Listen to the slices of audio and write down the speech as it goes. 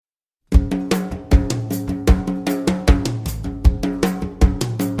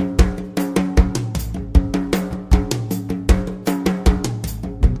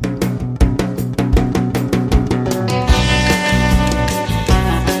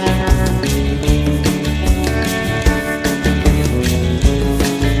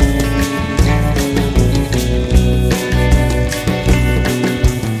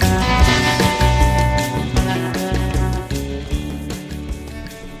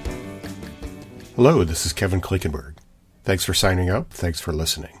Hello, this is Kevin Klinkenberg. Thanks for signing up. Thanks for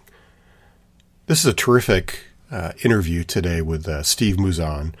listening. This is a terrific interview today with Steve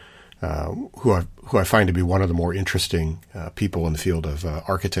Mouzon, who I find to be one of the more interesting people in the field of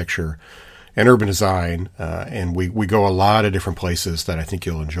architecture and urban design. And we go a lot of different places that I think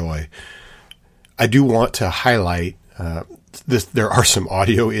you'll enjoy. I do want to highlight this. There are some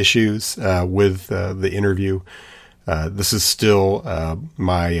audio issues with the interview. This is still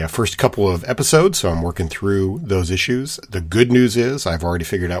my first couple of episodes, so I'm working through those issues. The good news is I've already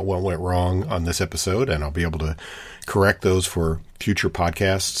figured out what went wrong on this episode, and I'll be able to correct those for future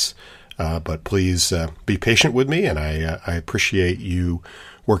podcasts. But please be patient with me, and I appreciate you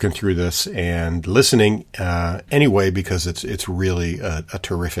working through this and listening anyway, because it's really a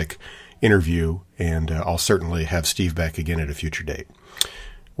terrific interview, and I'll certainly have Steve back again at a future date.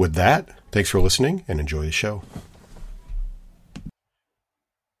 With that, thanks for listening, and enjoy the show.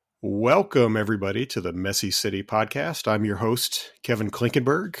 Welcome, everybody, to the Messy City podcast. I'm your host, Kevin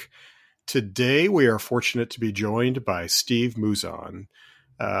Klinkenberg. Today, we are fortunate to be joined by Steve Mouzon.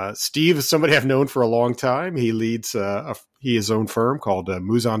 Steve is somebody I've known for a long time. He leads his own firm called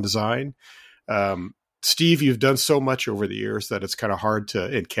Mouzon Design. Steve, you've done so much over the years that it's kind of hard to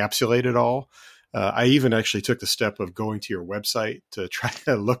encapsulate it all. I even actually took the step of going to your website to try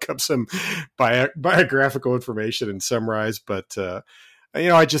to look up some biographical information and summarize, but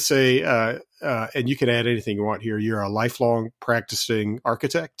I just say, and you can add anything you want here. You're a lifelong practicing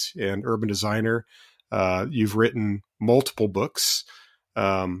architect and urban designer. You've written multiple books.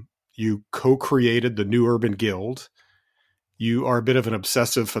 You co-created the New Urban Guild. You are a bit of an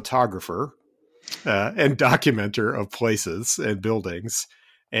obsessive photographer and documenter of places and buildings.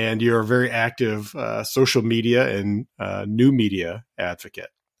 And you're a very active social media and new media advocate.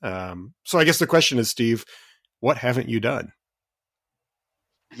 So I guess the question is, Steve, what haven't you done?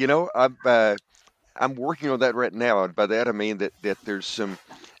 I'm working on that right now. And by that, I mean that there's some,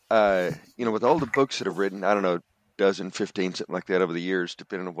 with all the books that I've written, I don't know, dozen, 15, something like that over the years,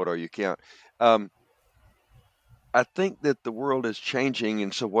 depending on what all you count. I think that the world is changing.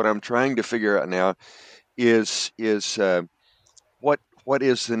 And so what I'm trying to figure out now is what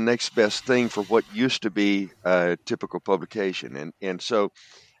is the next best thing for what used to be a typical publication. And so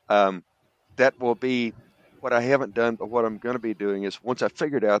that will be what I haven't done, but what I'm going to be doing is once I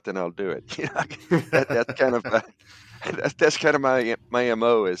figure it out, then I'll do it. That's kind of that's kind of my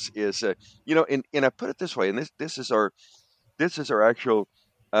MO is and I put it this way, and this is our actual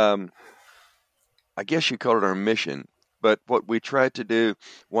I guess you call it our mission. But what we try to do,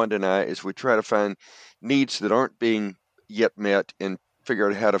 Wanda and I, is we try to find needs that aren't being yet met and figure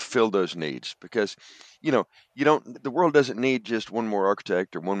out how to fill those needs, because the world doesn't need just one more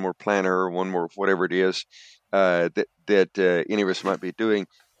architect or one more planner or one more whatever it is that any of us might be doing.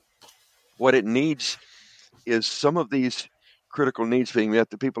 What it needs is some of these critical needs being met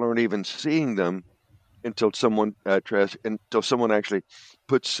that people aren't even seeing them until someone actually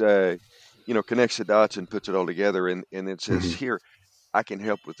puts connects the dots and puts it all together and then says, mm-hmm. Here, I can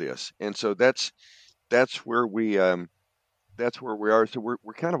help with this. And so that's where we are. So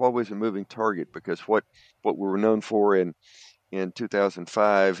we're kind of always a moving target, because what we were known for in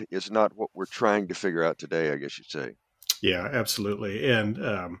 2005 is not what we're trying to figure out today, I guess you'd say. Yeah, absolutely. And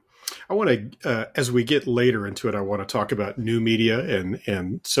I want to, as we get later into it, I want to talk about new media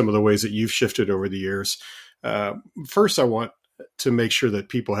and some of the ways that you've shifted over the years. First, I want to make sure that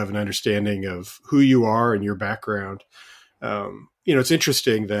people have an understanding of who you are and your background. It's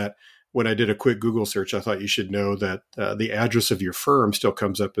interesting that when I did a quick Google search, I thought you should know that the address of your firm still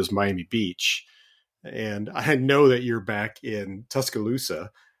comes up as Miami Beach. And I know that you're back in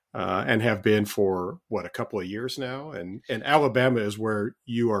Tuscaloosa and have been for, a couple of years now? And Alabama is where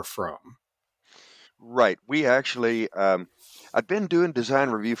you are from. Right. We actually, I've been doing design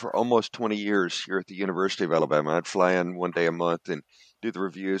review for almost 20 years here at the University of Alabama. I'd fly in one day a month and do the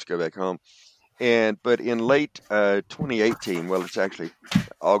reviews, go back home. But in late 2018, well, it's actually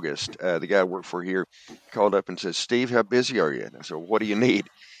August, the guy I work for here called up and says, "Steve, how busy are you?" And I said, "What do you need?"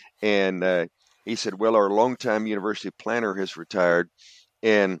 And he said, "Well, our longtime university planner has retired,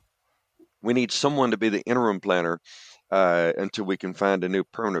 and we need someone to be the interim planner until we can find a new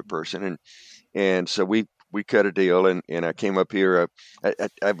permanent person." And so we cut a deal, and I came up here.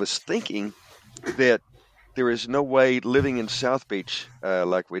 I was thinking that there is no way, living in South Beach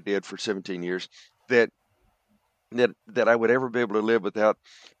like we did for 17 years, that I would ever be able to live without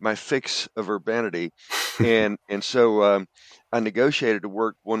my fix of urbanity. And so I negotiated to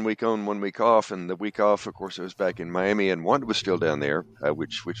work 1 week on, 1 week off, and the week off, of course, I was back in Miami, and Wanda was still down there,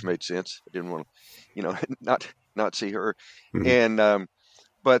 which made sense. I didn't want to, not see her. Mm-hmm. And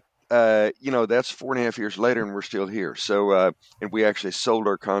but that's 4.5 years later, and we're still here. So, and we actually sold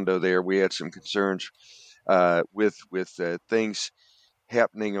our condo there. We had some concerns with things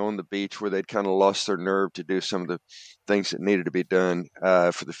happening on the beach where they'd kind of lost their nerve to do some of the things that needed to be done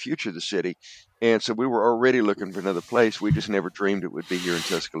for the future of the city. And so we were already looking for another place. We just never dreamed it would be here in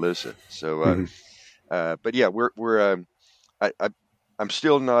Tuscaloosa. So, Mhm. but yeah, I, I'm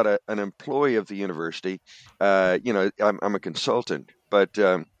still not an employee of the university. I'm a consultant, but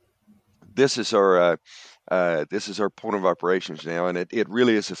this is our point of operations now, and it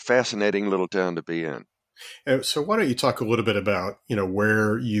really is a fascinating little town to be in. So why don't you talk a little bit about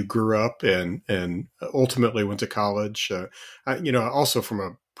where you grew up and ultimately went to college? Also from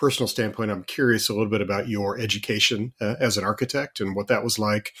a personal standpoint, I'm curious a little bit about your education as an architect and what that was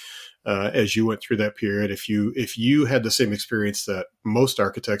like as you went through that period. If you had the same experience that most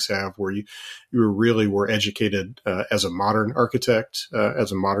architects have, where you really were educated as a modern architect,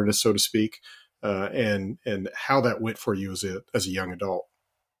 as a modernist, so to speak, and how that went for you as a young adult.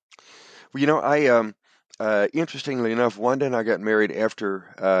 Well, interestingly enough, Wanda and I got married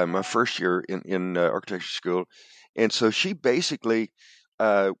after my first year in architecture school, and so she basically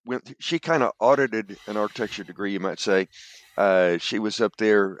she kind of audited an architecture degree, you might say. She was up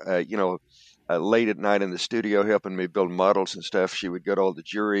there, late at night in the studio helping me build models and stuff. She would go to all the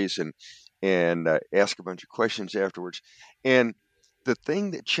juries and ask a bunch of questions afterwards. And the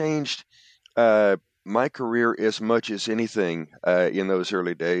thing that changed uh, my career as much as anything in those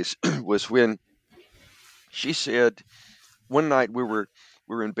early days was when she said one night we were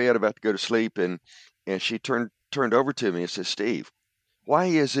in bed about to go to sleep, and she turned over to me and said, "Steve, why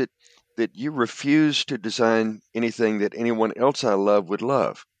is it that you refuse to design anything that anyone else I love would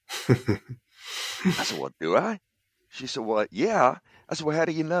love?" I said, "Well, do I?" She said, "Well, yeah." I said, "Well, how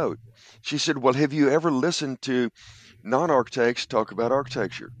do you know?" She said, "Well, have you ever listened to non-architects talk about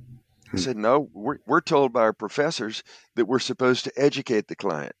architecture?" I said, "No, we're told by our professors that we're supposed to educate the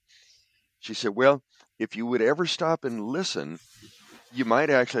client." She said, "Well, if you would ever stop and listen, you might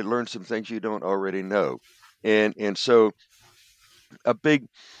actually learn some things you don't already know." And so a big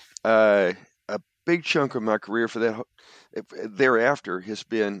uh, a big chunk of my career for that thereafter has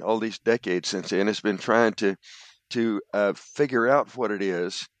been all these decades since then. Has been trying to figure out what it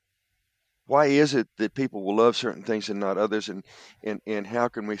is. Why is it that people will love certain things and not others, and how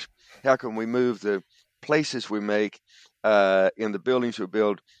can we move the places we make and the buildings we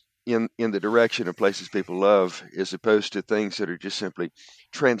build in the direction of places people love, as opposed to things that are just simply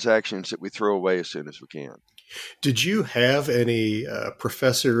transactions that we throw away as soon as we can. Did you have any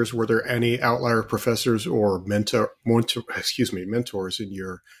professors? Were there any outlier professors or mentors in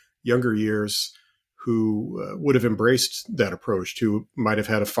your younger years who would have embraced that approach? Who might have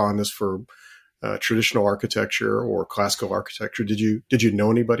had a fondness for traditional architecture or classical architecture? Did you know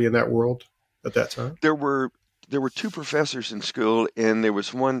anybody in that world at that time? There were there were two professors in school, and there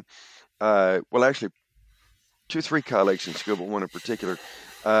was one. Well, actually, two, three colleagues in school, but one in particular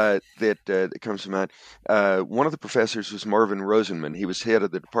that comes to mind. One of the professors was Marvin Rosenman. He was head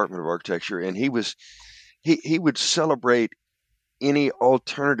of the Department of Architecture, and he would celebrate any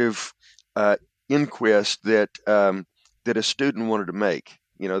alternative uh, inquest that a student wanted to make.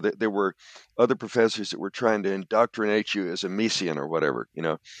 There were other professors that were trying to indoctrinate you as a Miesian or whatever,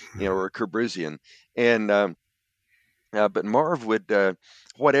 or a Corbusian, and but Marv would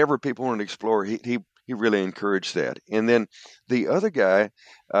whatever people wanted to explore, he really encouraged that. And then the other guy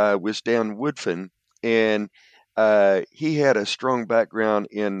was Dan Woodfin, and he had a strong background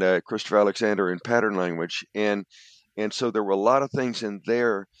in Christopher Alexander in pattern language, and so there were a lot of things in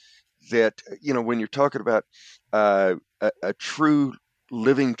there that when you're talking about a true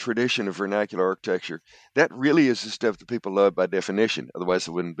living tradition of vernacular architecture, that really is the stuff that people love by definition. Otherwise,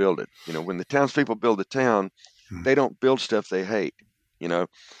 they wouldn't build it. When the townspeople build a town, they don't build stuff they hate. You know,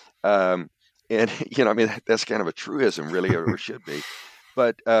 um, and I mean that's kind of a truism, really, or should be.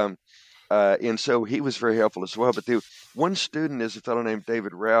 But and so he was very helpful as well. But the one student is a fellow named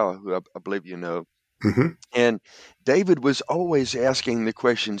David Rao, who I believe you know. Mm-hmm. And David was always asking the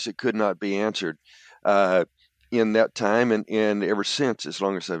questions that could not be answered uh, in that time and ever since, as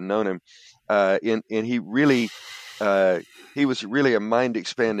long as I've known him. And uh, he was really a mind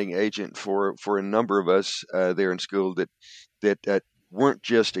expanding agent for a number of us there in school that weren't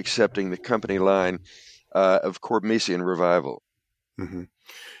just accepting the company line of Corbesian revival. Mm-hmm.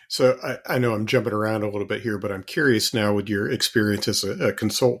 So I know I'm jumping around a little bit here, but I'm curious now with your experience as a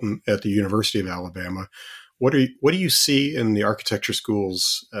consultant at the University of Alabama. What do you see in the architecture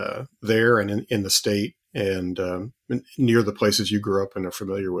schools there and in the state and near the places you grew up and are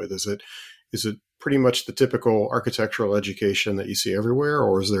familiar with? is it pretty much the typical architectural education that you see everywhere,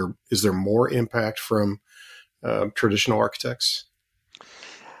 or is there more impact from traditional architects?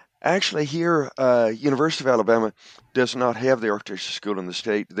 Actually, here, University of Alabama does not have the architecture school in the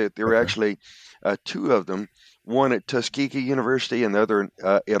state. There are Okay. actually two of them, one at Tuskegee University and the other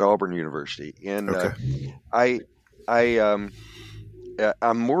at Auburn University. And Okay. I, I,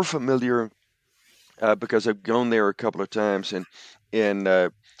 I'm more familiar because I've gone there a couple of times and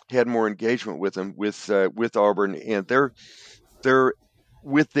had more engagement with them with Auburn, and they're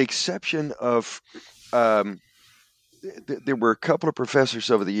with the exception of um, there were a couple of professors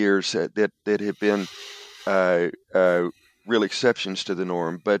over the years that have been uh, uh, real exceptions to the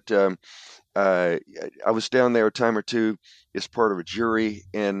norm. But uh, I was down there a time or two as part of a jury,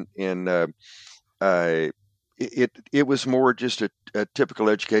 and uh, it was more just a typical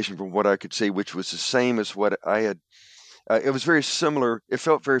education from what I could see, which was the same as what I had. It was very similar. It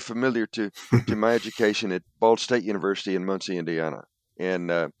felt very familiar to my education at Ball State University in Muncie, Indiana,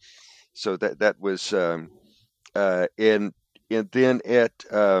 and so that was and then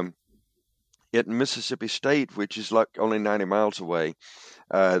at Mississippi State, which is like only 90 miles away,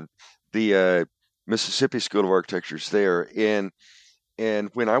 uh, the Mississippi School of Architecture is there, and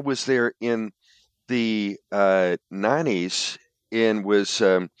when I was there in the 90s and was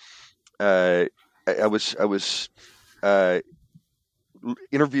uh, I was uh,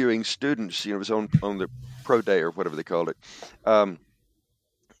 interviewing students. You know, it was on the pro day or whatever they called it. Um,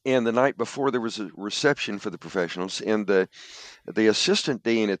 and the night before, there was a reception for the professionals, and the assistant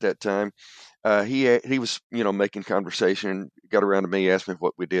dean at that time, he was making conversation, got around to me, asked me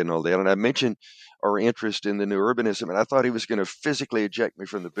what we did and all that, and I mentioned our interest in the new urbanism, and I thought he was going to physically eject me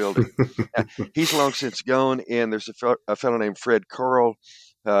from the building. Uh, he's long since gone, and there's a fellow named Fred Carl,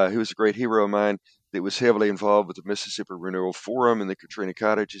 who was a great hero of mine, that was heavily involved with the Mississippi Renewal Forum and the Katrina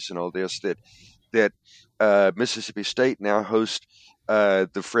Cottages and all this. That Mississippi State now hosts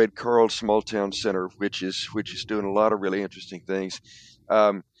the Fred Carl Small Town Center, which is doing a lot of really interesting things.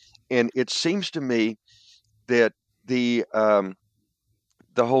 Um, and it seems to me that the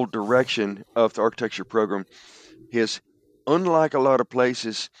whole direction of the architecture program is, unlike a lot of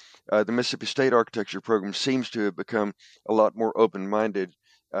places, the Mississippi State architecture program seems to have become a lot more open-minded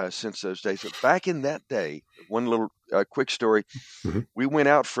since those days. But back in that day, one little quick story: Mhm. we went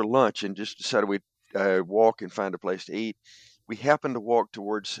out for lunch and just decided we'd walk and find a place to eat. We happened to walk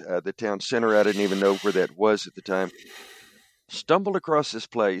towards the town center. I didn't even know where that was at the time. Stumbled across this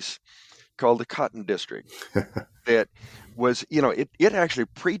place called the Cotton District that was, it actually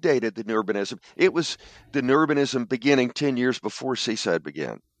predated the new urbanism. It was the new urbanism beginning 10 years before Seaside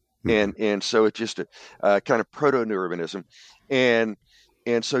began. Mhm. And so it's just a kind of proto new urbanism. And,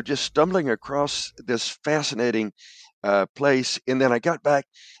 and so just stumbling across this fascinating place. And then I got back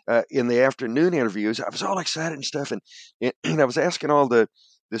in the afternoon interviews. I was all excited and stuff. And I was asking all the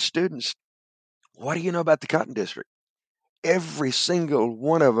students, what do you know about the Cotton District? Every single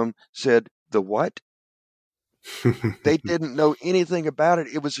one of them said, the what? They didn't know anything about it.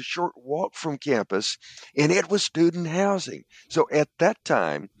 It was a short walk from campus, and it was student housing. So at that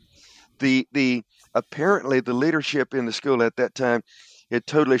time, the apparently the leadership in the school at that time had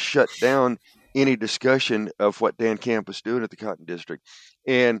totally shut down any discussion of what Dan Camp was doing at the Cotton District.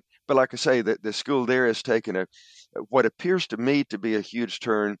 But like I say, the school there has taken what appears to me to be a huge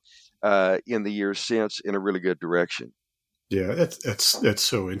turn in the years since in a really good direction. Yeah, that's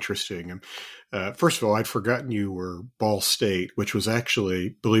so interesting. First of all, I'd forgotten you were Ball State, which was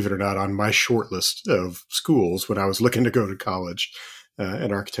actually, believe it or not, on my short list of schools when I was looking to go to college,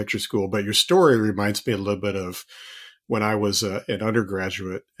 an architecture school. But your story reminds me a little bit of when I was an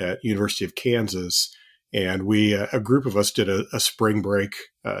undergraduate at University of Kansas, and we a group of us did a spring break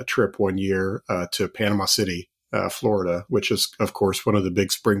trip one year to Panama City, Florida, which is of course one of the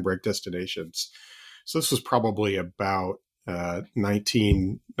big spring break destinations. So this was probably about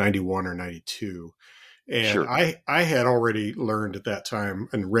 1991 or 92. And Sure. I had already learned at that time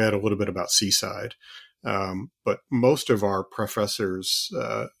and read a little bit about Seaside. But most of our professors,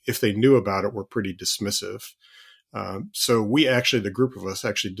 if they knew about it, were pretty dismissive. So we actually, the group of us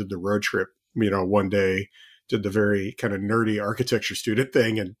actually did the road trip, one day, did the very kind of nerdy architecture student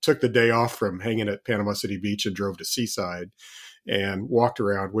thing and took the day off from hanging at Panama City Beach and drove to Seaside and walked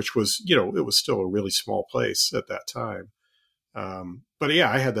around, which was, it was still a really small place at that time. But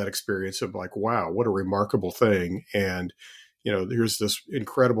yeah, I had that experience of like, wow, what a remarkable thing. And, here's this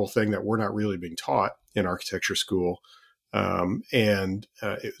incredible thing that we're not really being taught in architecture school.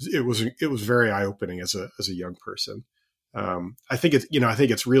 It was very eye opening as a young person. I think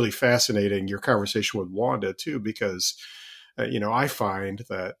it's really fascinating your conversation with Wanda too, because, I find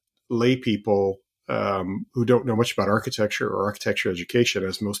that lay people who don't know much about architecture or architecture education,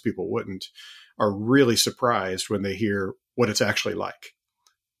 as most people wouldn't, are really surprised when they hear what it's actually like.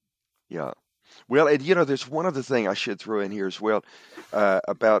 Yeah. Well, and there's one other thing I should throw in here as well,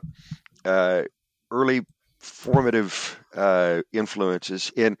 about uh, early formative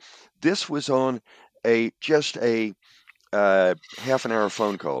influences. And this was on just a half an hour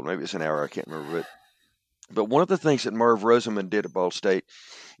phone call. Maybe it's an hour. I can't remember. But one of the things that Marv Rosenman did at Ball State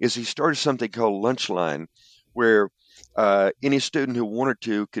is he started something called Lunchline, where any student who wanted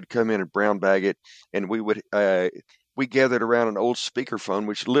to could come in and brown bag it, and we gathered around an old speakerphone,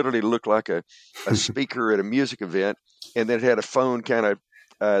 which literally looked like a speaker at a music event, and then it had a phone kind of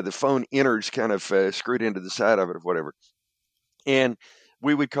the phone innards kind of screwed into the side of it or whatever, and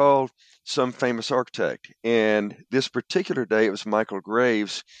we would call some famous architect. And this particular day, it was Michael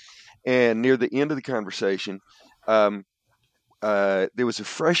Graves. And near the end of the conversation, um, there was a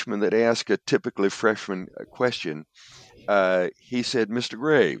freshman that asked a typically freshman question. He said, "Mr.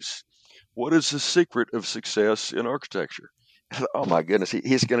 Graves, what is the secret of success in architecture?" Oh my goodness,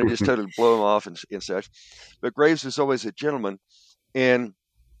 he's going to just totally blow him off and such. But Graves was always a gentleman, and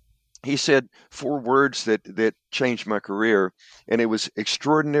he said four words that changed my career, and it was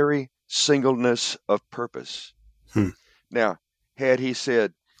extraordinary singleness of purpose. Hmm. Now, had he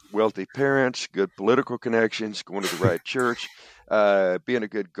said wealthy parents, good political connections, going to the right church, being a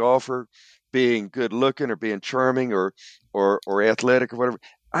good golfer, being good looking, or being charming, or athletic, or whatever,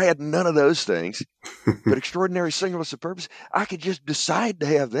 I had none of those things. But extraordinary singleness of purpose, I could just decide to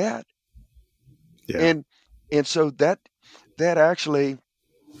have that. Yeah. And so that actually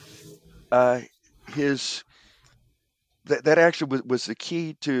his that actually was the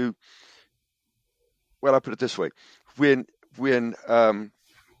key to, well, I'll put it this way. When when um,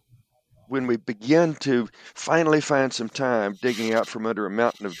 when we begin to finally find some time digging out from under a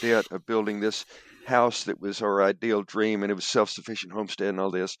mountain of debt of building this house that was our ideal dream, and it was self-sufficient homestead and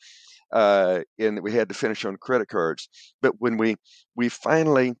all this, and that we had to finish on credit cards. But when we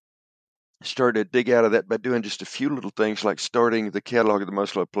finally started to dig out of that by doing just a few little things like starting the catalog of the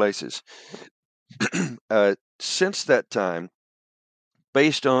most loved places, since that time,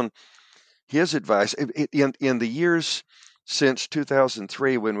 based on his advice, in the years since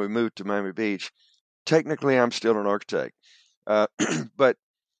 2003 when we moved to Miami Beach, technically I'm still an architect. But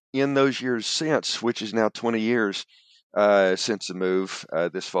in those years since, which is now 20 years since the move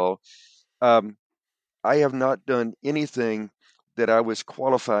this fall, um, I have not done anything that I was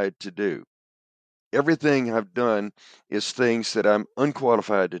qualified to do. Everything I've done is things that I'm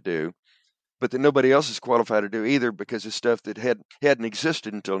unqualified to do, but that nobody else is qualified to do either, because it's stuff that hadn't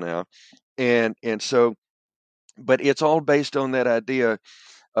existed until now. And so, but it's all based on that idea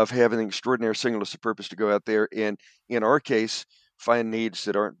of having an extraordinary singleness of purpose to go out there and, in our case, find needs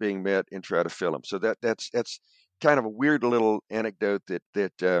that aren't being met and try to fill them. So that's kind of a weird little anecdote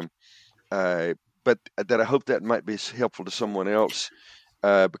uh, but that I hope that might be helpful to someone else,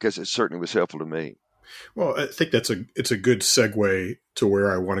 because it certainly was helpful to me. Well, I think it's a good segue to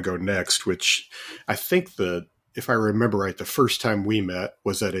where I want to go next, which I think if I remember right, the first time we met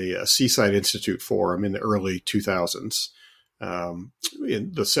was at a Seaside Institute forum in the early 2000s. In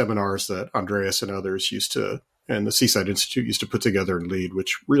the seminars that Andreas and others and the Seaside Institute used to put together and lead,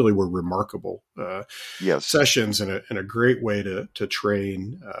 which really were remarkable Yes. sessions and a great way to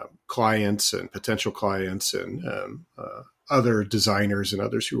train clients and potential clients and other designers and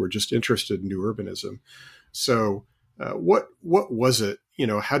others who were just interested in new urbanism. So, what was it?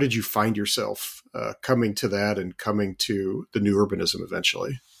 How did you find yourself coming to that and coming to the new urbanism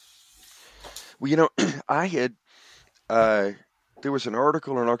eventually? Well, I had there was an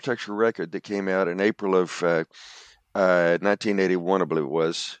article in Architecture Record that came out in April of 1981, I believe it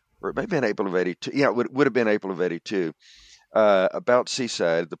was, or it may have been April of '82. Yeah, it would have been April of '82, about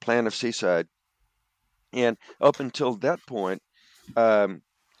Seaside, the plan of Seaside. And up until that point, um,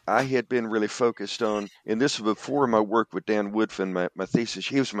 I had been really focused on, and this was before my work with Dan Woodfin, my thesis.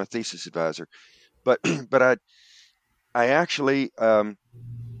 He was my thesis advisor, but but I actually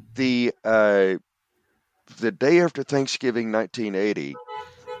the uh, the day after Thanksgiving, 1980,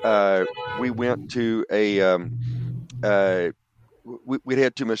 we went to uh, we'd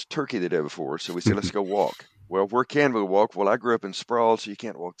had too much turkey the day before, so we said, let's go walk. Well, where can we walk? Well, I grew up in Sproul, so you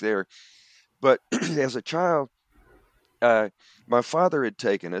can't walk there. But as a child, uh, my father had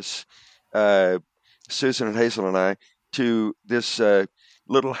taken us, uh, Susan and Hazel and I, to this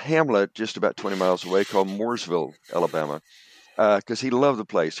little hamlet just about 20 miles away called Mooresville, Alabama, because he loved the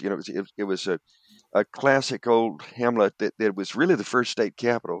place. It was a classic old hamlet that was really the first state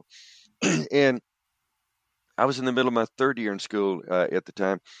capital. And I was in the middle of my third year in school at the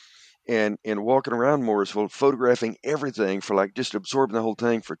time. and walking around Mooresville, photographing everything for like just absorbing the whole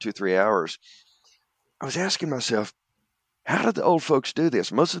thing for 2-3 hours. I was asking myself, how did the old folks do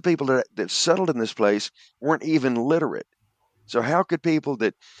this? Most of the people that settled in this place weren't even literate. So how could people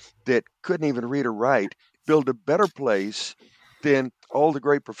that couldn't even read or write build a better place than all the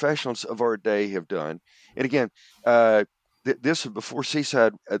great professionals of our day have done? And again, uh, this was before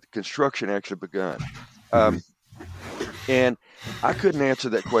Seaside construction actually begun. Mhm. Um, and I couldn't answer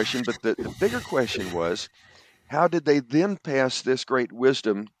that question, but the bigger question was, how did they then pass this great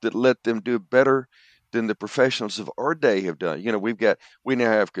wisdom that let them do better than the professionals of our day have done? We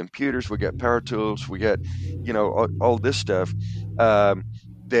now have computers, we got power tools, we got, all this stuff, um,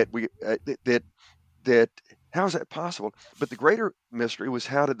 that we that that how is that possible? But the greater mystery was,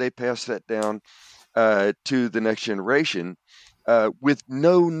 how did they pass that down to the next generation with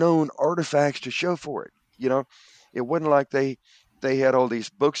no known artifacts to show for it? It wasn't like they had all these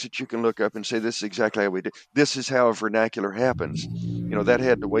books that you can look up and say, this is exactly how we do. This is how a vernacular happens. That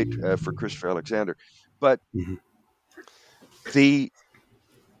had to wait for Christopher Alexander. But Mhm. the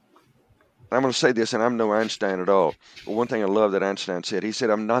I'm going to say this, and I'm no Einstein at all. But one thing I love that Einstein said, he said,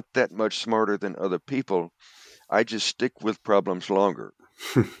 I'm not that much smarter than other people. I just stick with problems longer.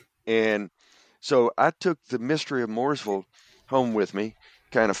 And so I took the mystery of Mooresville home with me,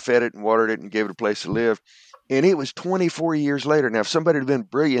 kind of fed it and watered it and gave it a place to live. And it was 24 years later. Now, if somebody had been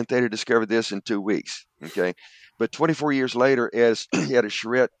brilliant, they'd have discovered this in 2 weeks. Okay. But 24 years later, as he had a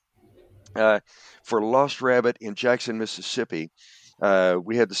charrette uh, for Lost Rabbit in Jackson, Mississippi,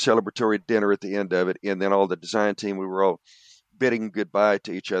 we had the celebratory dinner at the end of it. And then all the design team, we were all bidding goodbye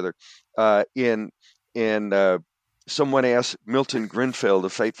to each other. And someone asked Milton Grenfell the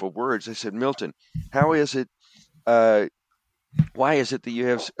fateful words. They said, Milton, how is it? Uh, why is it that you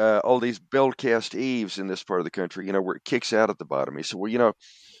have all these bell cast eaves in this part of the country? Where it kicks out at the bottom. He said, well,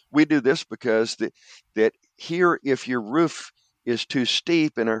 we do this because that here, if your roof is too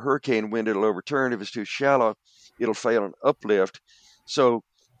steep in a hurricane wind, it'll overturn. If it's too shallow, it'll fail an uplift. So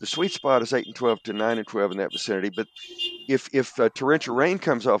the sweet spot is 8 and 12 to 9 and 12 in that vicinity. But if torrential rain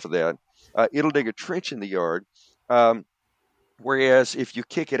comes off of that, it'll dig a trench in the yard. Whereas if you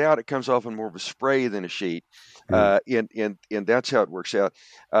kick it out, it comes off in more of a spray than a sheet, Mhm. and that's how it works out.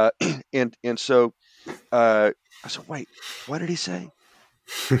 Uh, and so I said, wait, what did he say?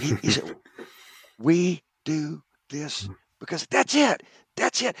 He said, we do this because that's it.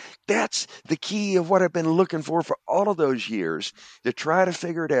 That's it. That's the key of what I've been looking for all of those years, to try to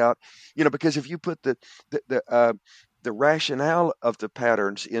figure it out. Because if you put the rationale of the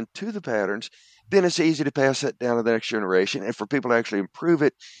patterns into the patterns, then it's easy to pass that down to the next generation and for people to actually improve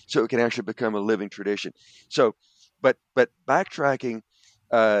it so it can actually become a living tradition. So, but backtracking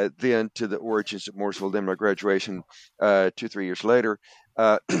then to the origins of Mooresville, then my graduation 2-3 years later,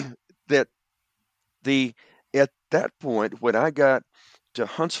 that the at that point when I got to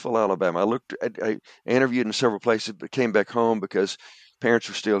Huntsville, Alabama, I interviewed in several places, but came back home because parents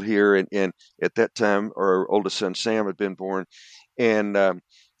were still here, and at that time our oldest son Sam had been born, and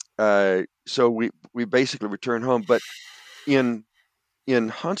so we basically returned home. But in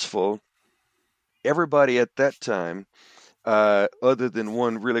Huntsville, everybody at that time, other than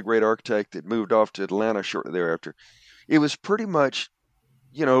one really great architect that moved off to Atlanta shortly thereafter, it was pretty much,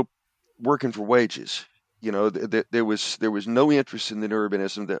 you know, working for wages. There was no interest in the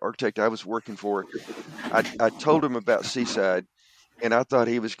urbanism. The architect I was working for, I told him about Seaside, and I thought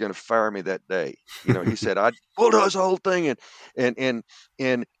he was going to fire me that day. He said, I'd bulldoze the whole thing and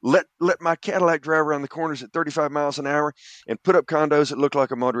let my Cadillac drive around the corners at 35 miles an hour and put up condos that look like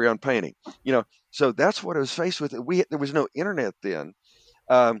a Mondrian painting. So that's what I was faced with. There was no internet then.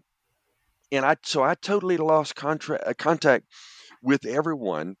 Um, and I totally lost contact with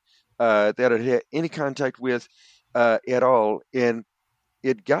everyone that I had any contact with at all. And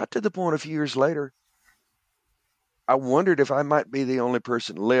it got to the point a few years later, I wondered if I might be the only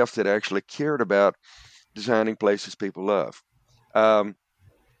person left that actually cared about designing places people love. Um,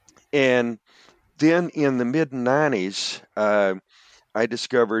 and then in the mid 90s, I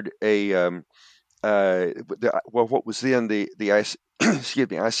discovered what was then the excuse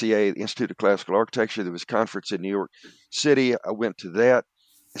me, ICA, the Institute of Classical Architecture. There was a conference in New York City. I went to that.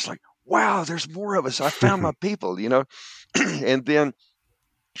 It's like, wow, there's more of us. I found my people. And then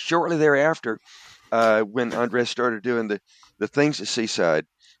shortly thereafter, when Andres started doing the things at Seaside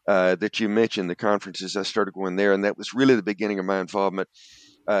that you mentioned, the conferences, I started going there, and that was really the beginning of my involvement,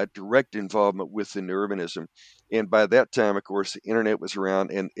 direct involvement with the urbanism. And by that time, of course, the internet was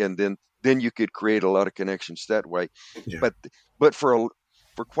around, and then you could create a lot of connections that way. Yeah. But for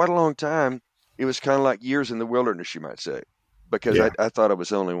quite a long time, it was kind of like years in the wilderness, you might say. because Yeah. I thought I was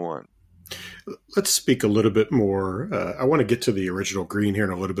the only one. Let's speak a little bit more. I want to get to the original green here in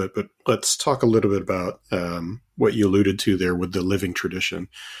a little bit, but let's talk a little bit about what you alluded to there with the living tradition.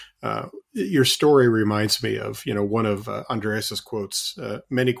 Your story reminds me of, one of Andreas's quotes,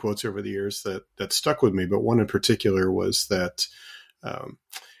 many quotes over the years that stuck with me, but one in particular was that um,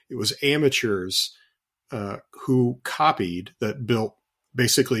 it was amateurs who copied that built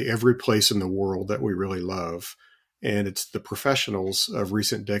basically every place in the world that we really love. And it's the professionals of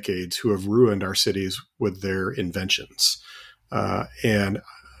recent decades who have ruined our cities with their inventions. And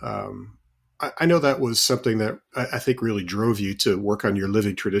I know that was something that I think really drove you to work on your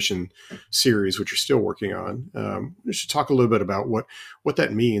Living Tradition series, which you're still working on. You should talk a little bit about what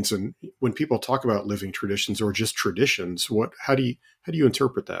that means, and when people talk about living traditions or just traditions, how do you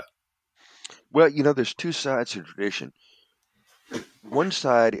interpret that? Well, there's two sides to tradition. One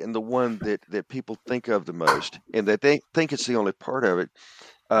side, and the one that people think of the most, and that they think it's the only part of it,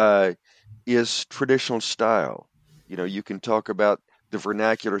 uh, is traditional style. You can talk about the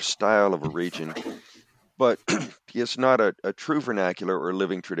vernacular style of a region, but it's not a true vernacular or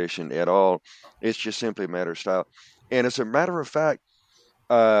living tradition at all. It's just simply a matter of style. And as a matter of fact,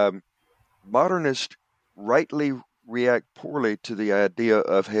 um, modernists rightly react poorly to the idea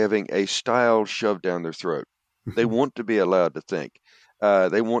of having a style shoved down their throat. They want to be allowed to think.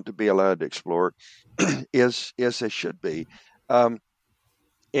 They want to be allowed to explore, as they should be. Um,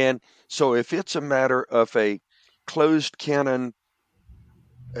 and so, if it's a matter of a closed canon,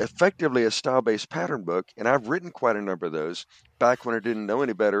 effectively a style-based pattern book, and I've written quite a number of those back when I didn't know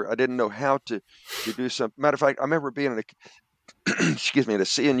any better. I didn't know how to do something. Matter of fact, I remember being at a excuse me, at a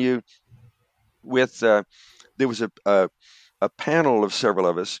CNU with there was a panel of several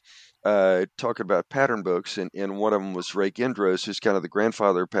of us talking about pattern books, and one of them was Ray Gendros, who's kind of the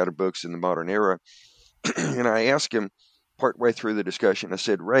grandfather of pattern books in the modern era. And I asked him partway through the discussion, I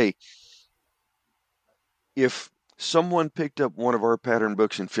said, Ray, if someone picked up one of our pattern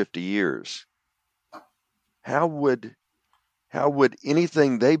books in 50 years, how would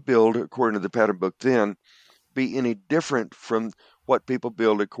anything they build according to the pattern book then be any different from what people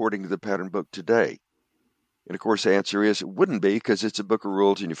build according to the pattern book today? And of course, the answer is it wouldn't be, because it's a book of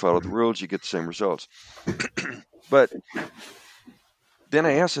rules, and you follow the rules, you get the same results. But then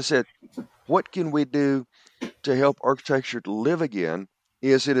I said, what can we do to help architecture to live again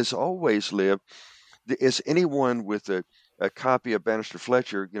as it has always lived? Is anyone with a copy of Bannister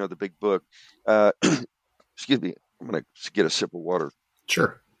Fletcher, the big book, excuse me, I'm going to get a sip of water.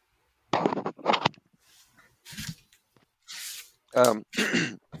 Sure. Um,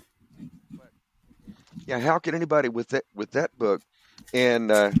 yeah, how can anybody with that book,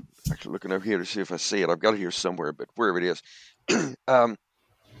 and actually looking over here to see if I see it, I've got it here somewhere, but wherever it is,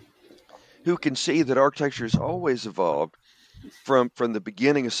 who can see that architecture has always evolved from the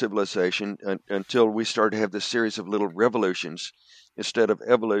beginning of civilization until we started to have this series of little revolutions instead of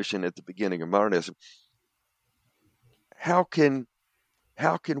evolution at the beginning of modernism. How can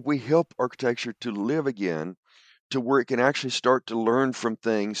we help architecture to live again, to where it can actually start to learn from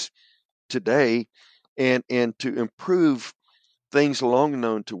things today, and to improve things long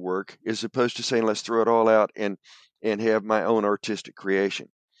known to work, as opposed to saying let's throw it all out and have my own artistic creation?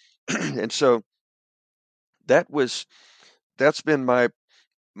 And so that's been my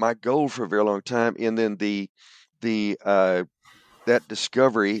goal for a very long time. And then the that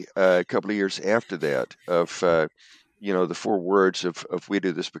discovery a couple of years after that of the four words of we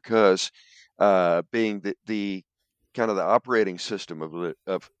do this because, being the kind of the operating system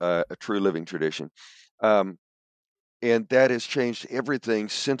of a true living tradition. Um, and that has changed everything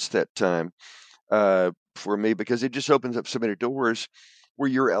since that time for me, because it just opens up so many doors where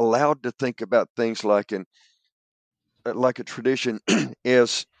you're allowed to think about things like a tradition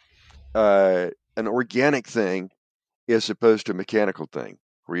as an organic thing, as opposed to a mechanical thing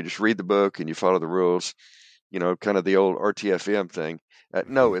where you just read the book and you follow the rules, kind of the old RTFM thing.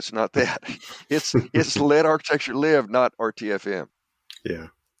 No, it's not that. It's let architecture live, not RTFM. Yeah.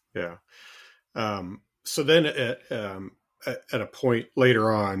 Yeah. So then at a point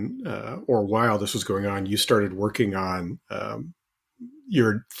later on, or while this was going on, you started working on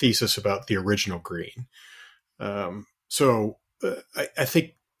your thesis about the original green. I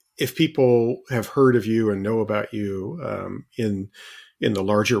think if people have heard of you and know about you in the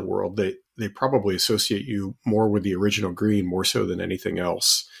larger world, they probably associate you more with the original green more so than anything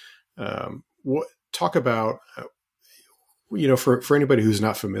else. Talk about for anybody who's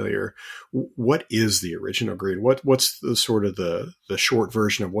not familiar, what is the original green? What's the sort of the short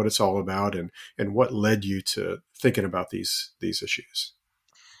version of what it's all about, and what led you to thinking about these issues?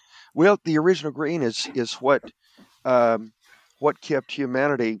 Well, the original green is what, um, what kept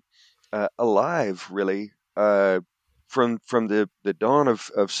humanity alive, really, from the dawn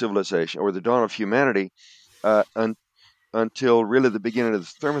of civilization or the dawn of humanity uh, un, until really the beginning of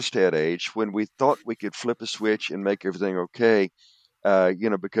the thermostat age, when we thought we could flip a switch and make everything okay,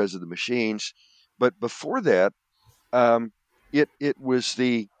 because of the machines. But before that, um, it was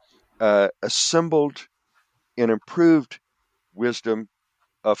the assembled and improved wisdom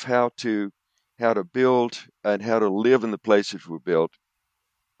of how to build and how to live in the places we built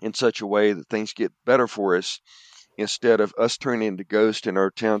in such a way that things get better for us instead of us turning into ghosts and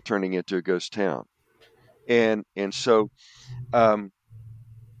our town turning into a ghost town. And so um,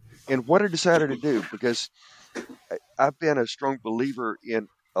 and what I decided to do, because I've been a strong believer in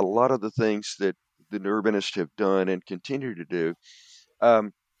a lot of the things that the urbanists have done and continue to do.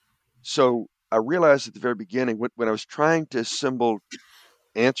 Um, so I realized at the very beginning, when I was trying to assemble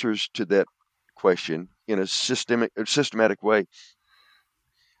answers to that question in a systematic way,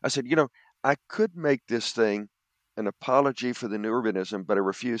 I said, I could make this thing an apology for the new urbanism, but I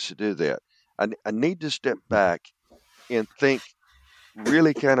refuse to do that. I need to step back and think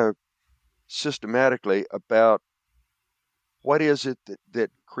really kind of systematically about what is it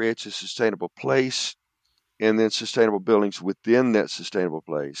that creates a sustainable place, and then sustainable buildings within that sustainable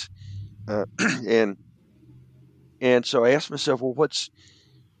place. Uh, and and so I asked myself, well, let's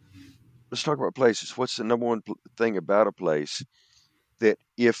talk about places. What's the number one thing about a place that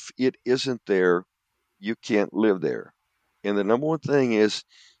if it isn't there, you can't live there? And the number one thing is,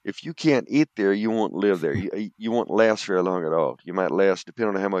 if you can't eat there, you won't live there. You won't last very long at all. You might last,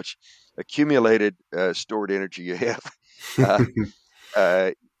 depending on how much accumulated stored energy you have.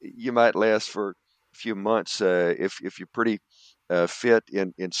 Uh, you might last for a few months. If you're pretty fit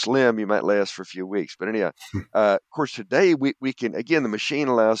and slim, you might last for a few weeks. But anyhow, of course, today we can, again, the machine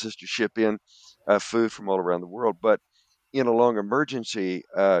allows us to ship in food from all around the world. But in a long emergency,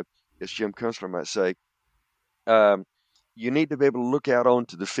 as Jim Kunstler might say, um, you need to be able to look out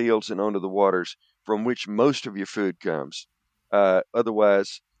onto the fields and onto the waters from which most of your food comes.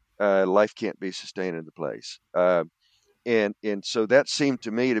 Otherwise, life can't be sustained in the place. And so that seemed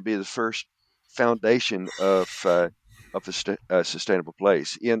to me to be the first foundation of a sustainable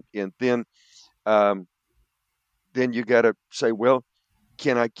place. And um, then you got to say, well,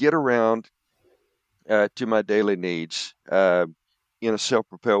 can I get around to my daily needs in a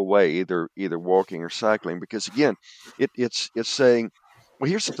self-propelled way, either walking or cycling? Because again, it's saying, well,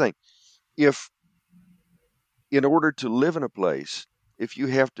 here's the thing: if in order to live in a place, if you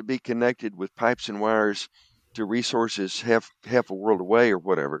have to be connected with pipes and wires to resources half a world away or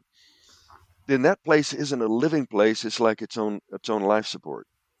whatever, then that place isn't a living place. It's like its own life support,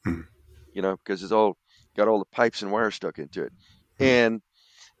 because it's all got all the pipes and wires stuck into it.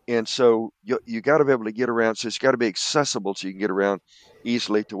 And so you got to be able to get around. So it's got to be accessible so you can get around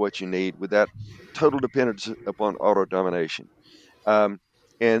easily to what you need without total dependence upon auto domination. Um,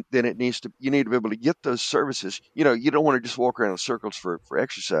 and then you need to be able to get those services. You don't want to just walk around in circles for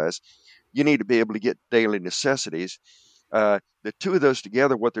exercise. You need to be able to get daily necessities. The two of those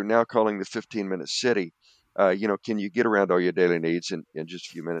together, what they're now calling the 15-minute city. Can you get around all your daily needs in just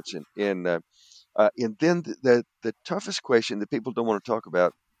a few minutes? And then the toughest question that people don't want to talk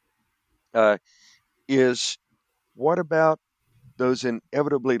about uh, is, what about those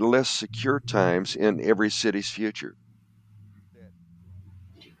inevitably less secure times in every city's future?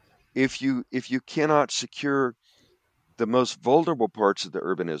 If you cannot secure the most vulnerable parts of the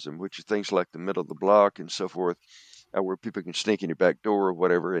urbanism, which are things like the middle of the block and so forth, where people can sneak in your back door or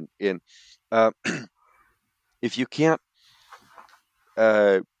whatever, and uh, if you can't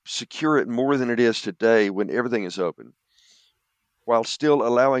secure it more than it is today when everything is open, while still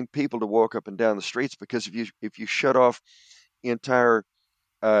allowing people to walk up and down the streets, because if you shut off entire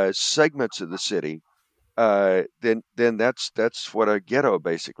segments of the city, then that's what a ghetto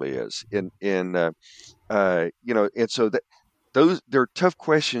basically is. And so those they're tough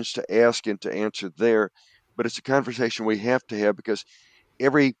questions to ask and to answer there, but it's a conversation we have to have, because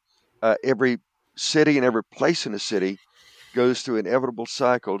every city and every place in a city goes through inevitable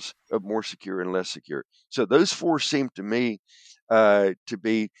cycles of more secure and less secure. So those four seem to me to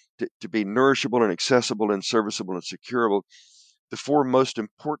be nourishable and accessible and serviceable and securable, the four most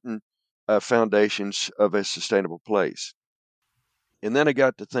important foundations of a sustainable place. And then I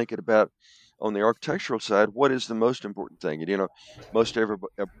got to thinking about, on the architectural side, what is the most important thing? And most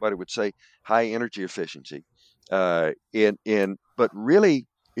everybody would say high energy efficiency. But really,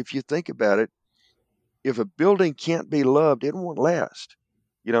 if you think about it, if a building can't be loved, it won't last.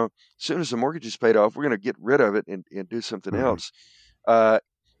 As soon as the mortgage is paid off, we're going to get rid of it and do something Mm-hmm. else. Uh,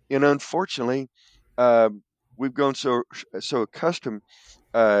 and unfortunately, um, we've grown so accustomed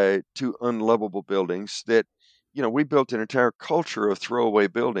to unlovable buildings that we built an entire culture of throwaway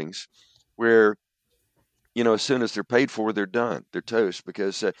buildings where as soon as they're paid for, they're done. They're toast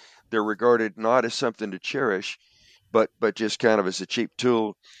because they're regarded not as something to cherish, but just kind of as a cheap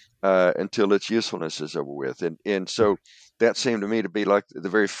tool until its usefulness is over with. And so that seemed to me to be like the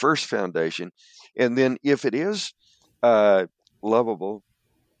very first foundation. And then if it is uh, lovable,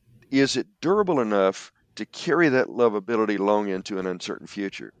 is it durable enough to carry that lovability long into an uncertain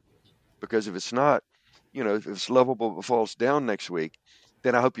future? Because if it's not, if it's lovable but falls down next week,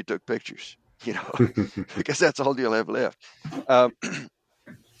 then I hope you took pictures, because that's all you'll have left. Um,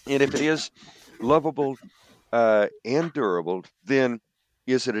 and if it is lovable and durable, then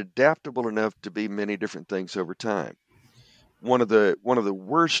is it adaptable enough to be many different things over time? One of the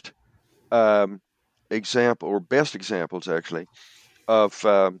worst example or best examples actually of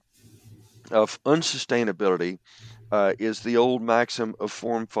unsustainability is the old maxim of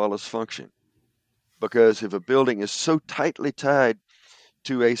form follows function. Because if a building is so tightly tied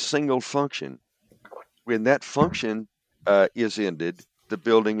to a single function, when that function is ended, the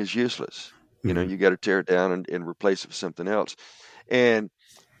building is useless. Mhm. You got to tear it down and replace it with something else. And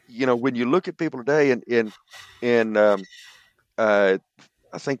when you look at people today, and uh, I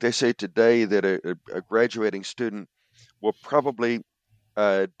think they say today that a graduating student will probably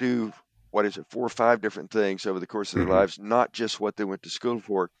do what is it, 4 or 5 different things over the course of their Mhm. lives, not just what they went to school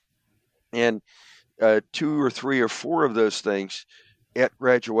for. And 2 or 3 or 4 of those things at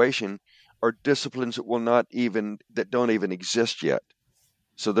graduation are disciplines that don't even exist yet.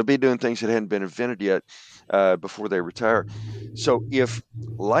 So they'll be doing things that hadn't been invented yet before they retire. So if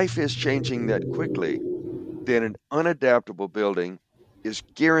life is changing that quickly, then an unadaptable building is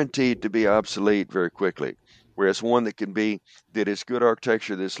guaranteed to be obsolete very quickly. Whereas one that is good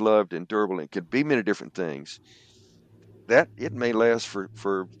architecture, that's loved and durable, and could be many different things, that it may last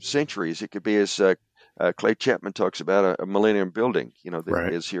for centuries. It could be, as Clay Chapman talks about, a millennium building, that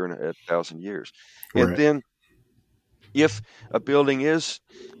Right. is here in a 1,000 years. And Right. then if a building is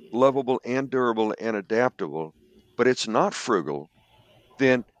lovable and durable and adaptable, but it's not frugal,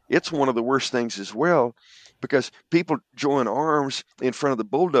 then it's one of the worst things as well, because people join arms in front of the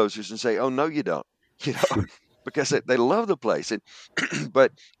bulldozers and say, "Oh no, you don't," you know, because they love the place. And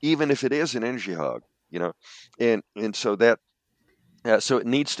but even if it is an energy hog, and so it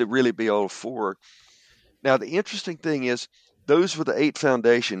needs to really be all four. Now, the interesting thing is, those were the 8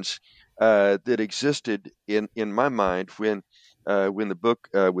 foundations that existed in my mind when the book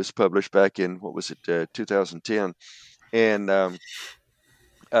was published back in, what was it, 2010. And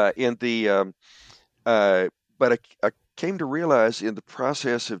in the but I came to realize in the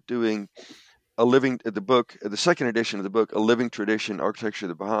process of doing the second edition of the book, A Living Tradition: Architecture of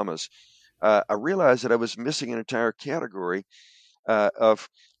the Bahamas, I realized that I was missing an entire category uh, of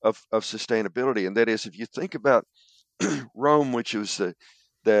of sustainability, and that is, if you think about Rome, which was the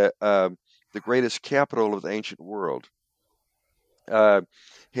the greatest capital of the ancient world, uh,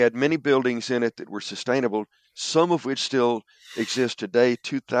 had many buildings in it that were sustainable, some of which still exist today,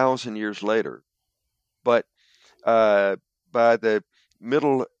 2,000 years later. But uh, by the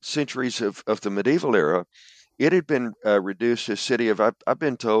middle centuries of the medieval era, it had been reduced to a city of, I've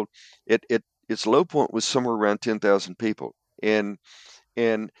been told, its low point was somewhere around 10,000 people, and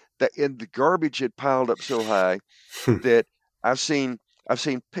and the garbage had piled up so high that I've seen I've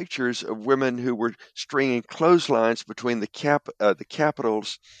seen pictures of women who were stringing clotheslines between the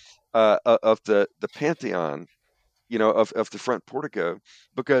capitals of the Pantheon, of the front portico,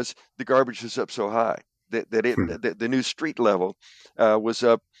 because the garbage was up so high that the new street level was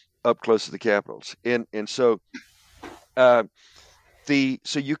up close to the capitals. And so uh,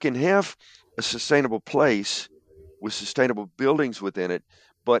 so you can have a sustainable place with sustainable buildings within it,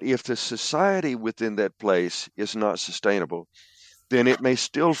 but if the society within that place is not sustainable, then it may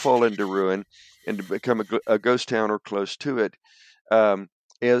still fall into ruin and to become a ghost town or close to it, um,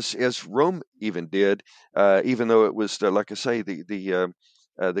 as Rome even did, even though it was, like I say, the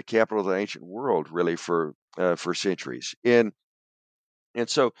capital of the ancient world, really, for centuries. And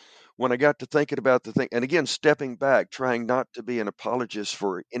so when I got to thinking about the thing, and again, stepping back, trying not to be an apologist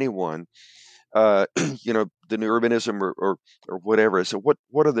for anyone, the new urbanism or whatever. So what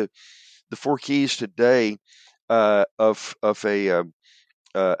are the 4 keys today of a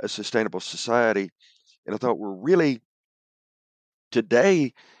sustainable society? And I thought, we're really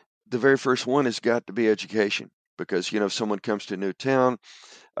today, the very first one has got to be education, because if someone comes to a new town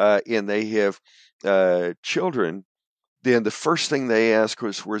and they have children, then the first thing they ask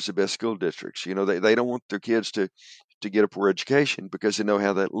is, where's the best school districts? They don't want their kids to get a poor education, because they know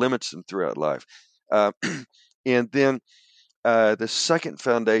how that limits them throughout life. Uh, And then the second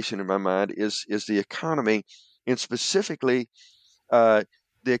foundation in my mind is the economy, and specifically uh,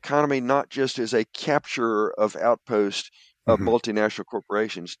 the economy not just as a capturer of outposts of Hmm. multinational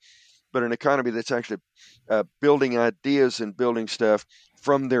corporations, but an economy that's actually building ideas and building stuff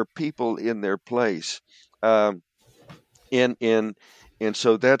from their people in their place. Um, and and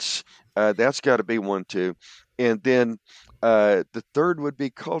so that's got to be one too. And then the third would be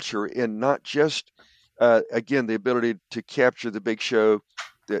culture, and not just again the ability to capture the big show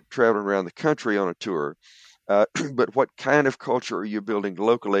that traveling around the country on a tour, but what kind of culture are you building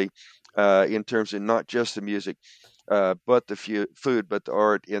locally in terms of not just the music, but the food, but the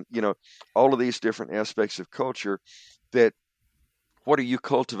art, and all of these different aspects of culture. That what are you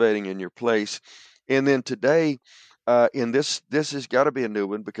cultivating in your place? And then today, and this has got to be a new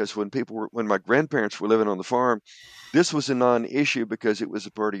one, because when my grandparents were living on the farm, this was a non-issue because it was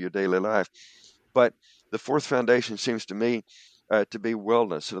a part of your daily life. But the fourth foundation seems to me to be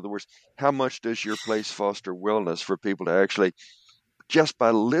wellness. In other words, how much does your place foster wellness for people to actually, just by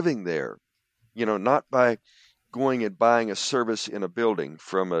living there, not by going and buying a service in a building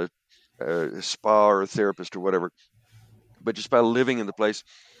from a spa or a therapist or whatever, but just by living in the place,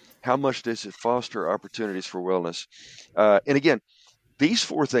 how much does it foster opportunities for wellness? And again, these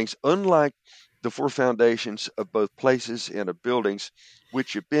four things, unlike the four foundations of both places and of buildings,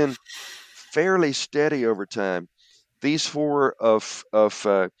 which have been fairly steady over time, these four of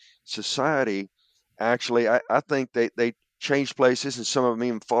society, actually, I think they change places, and some of them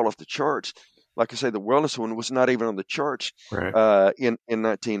even fall off the charts. Like I say, the wellness one was not even on the charts Right. in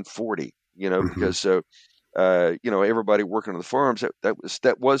 1940. Hmm. Because everybody working on the farms,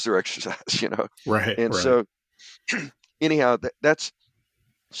 that was their exercise. Right. And Right. so anyhow, that's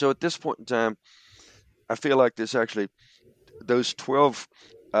so at this point in time, I feel like there's actually those 12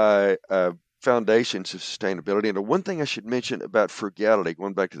 uh, uh, foundations of sustainability. And the one thing I should mention about frugality,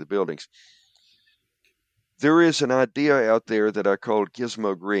 going back to the buildings, there is an idea out there that I call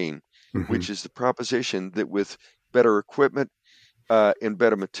Gizmo Green, Hmm. which is the proposition that with better equipment and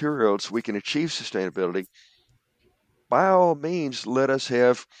better materials, we can achieve sustainability. By all means, let us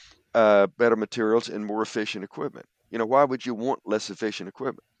have better materials and more efficient equipment. Why would you want less efficient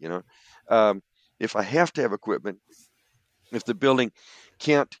equipment? Um, if I have to have equipment, if the building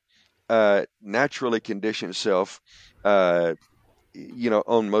can't naturally condition itself, uh,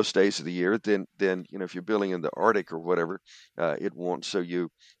 on most days of the year, then if you're building in the Arctic or whatever, it won't. So you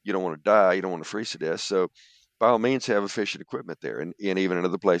don't want to die, you don't want to freeze to death. So by all means, have efficient equipment there, and even in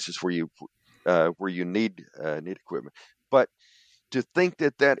other places where you need equipment. But to think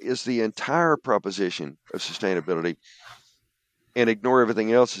that that is the entire proposition of sustainability and ignore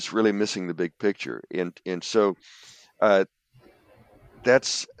everything else is really missing the big picture. And so uh,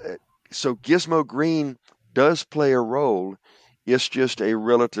 that's so Gizmo Green does play a role. It's just a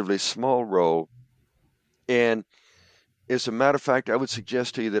relatively small role. And as a matter of fact, I would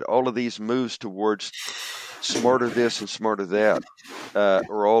suggest to you that all of these moves towards smarter this and smarter that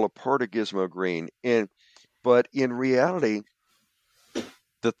are all a part of Gizmo Green. But in reality,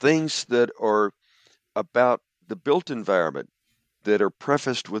 the things that are about the built environment that are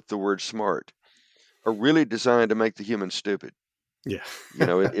prefaced with the word smart are really designed to make the human stupid. Yeah.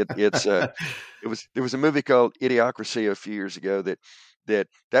 There was a movie called Idiocracy a few years ago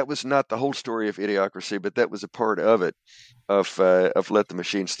that was not the whole story of Idiocracy, but that was a part of it, of let the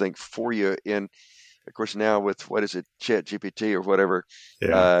machines think for you. And of course now with, what is it, Chat GPT or whatever,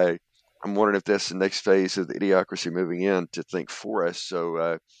 Yeah. uh, I'm wondering if that's the next phase of the Idiocracy, moving in to think for us.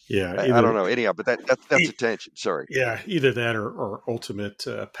 So Yeah. I don't know. Anyhow, but that's a tangent. Sorry. Yeah, either that or ultimate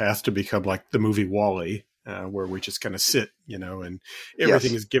path to become like the movie Wall-E, where we just kind of sit, and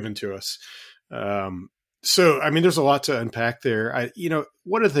everything Yes. is given to us. Um, so, I mean, there's a lot to unpack there.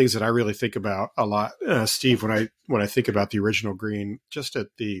 One of the things that I really think about a lot, Steve, when I think about the original Green, just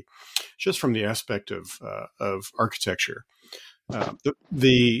from the aspect of architecture, uh, the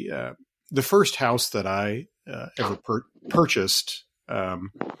the uh, the first house that I ever purchased.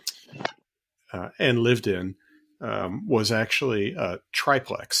 And lived in was actually a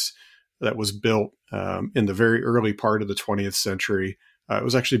triplex that was built in the very early part of the 20th century. It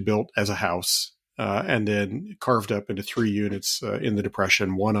was actually built as a house and then carved up into three units in the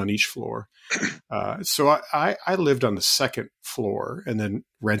Depression, one on each floor. So I lived on the second floor and then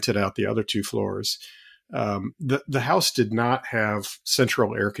rented out the other two floors. The house did not have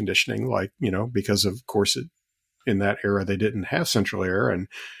central air conditioning, because of course in that era they didn't have central air, and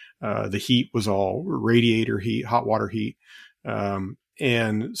the heat was all radiator heat, hot water heat.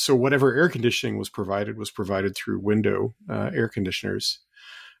 And so whatever air conditioning was provided through window air conditioners.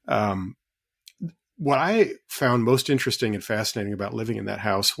 Um, what I found most interesting and fascinating about living in that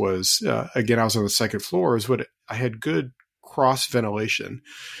house was, again, I was on the second floor, is I had good cross ventilation,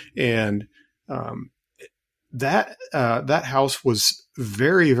 and um, that house was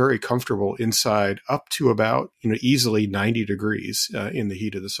very, very comfortable inside up to about, easily 90 degrees in the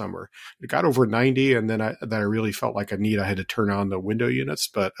heat of the summer. It got over 90, and then I really felt like I had to turn on the window units,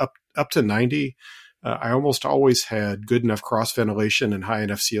 but up to 90. I almost always had good enough cross ventilation and high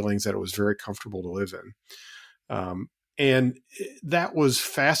enough ceilings that it was very comfortable to live in. And that was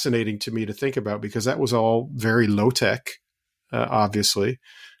fascinating to me to think about, because that was all very low tech, obviously.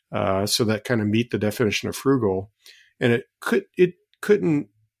 So that kind of meet the definition of frugal. And it couldn't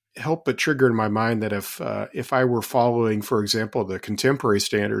help but trigger in my mind that if I were following, for example, the contemporary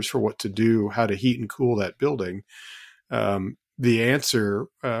standards for what to do, how to heat and cool that building, the answer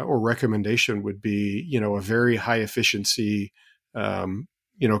or recommendation would be, a very high efficiency,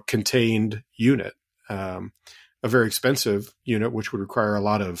 contained unit, a very expensive unit, which would require a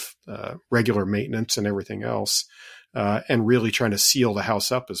lot of regular maintenance and everything else, and really trying to seal the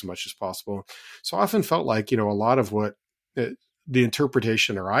house up as much as possible. So I often felt like, a lot of what the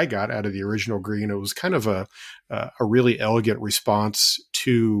interpretation or I got out of the original green, it was kind of a really elegant response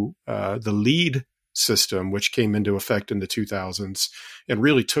to the LEED system, which came into effect in the 2000s and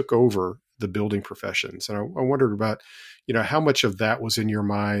really took over the building professions. And I wondered about, how much of that was in your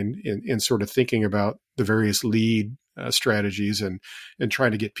mind in sort of thinking about the various LEED strategies and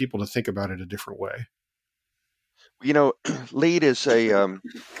trying to get people to think about it a different way. LEED is uh,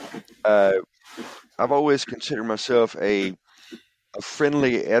 I've always considered myself a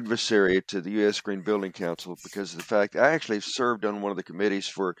friendly adversary to the U.S. Green Building Council because of the fact I actually served on one of the committees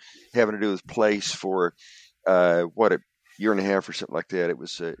for having to do with place for a year and a half or something like that. It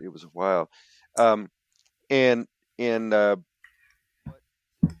was a while, um, and and the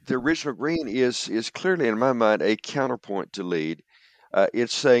original green is clearly in my mind a counterpoint to LEED.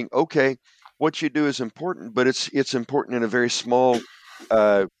 It's saying, okay, what you do is important, but it's important in a very small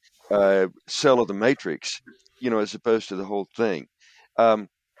uh, cell of the matrix, as opposed to the whole thing. Um,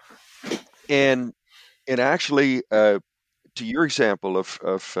 and actually, to your example of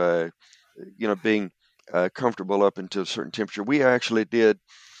being comfortable up until a certain temperature, we actually did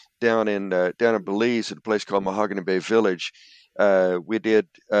down in Belize at a place called Mahogany Bay Village. We did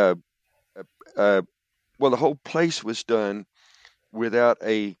uh, well. The whole place was done without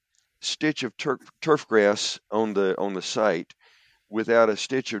a stitch of turf grass on the site, without a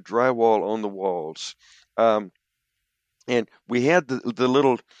stitch of drywall on the walls. Um, and we had the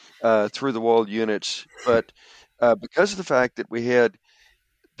little through the wall units, but because of the fact that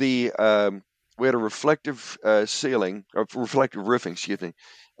the we had a reflective ceiling, or reflective roofing, excuse me,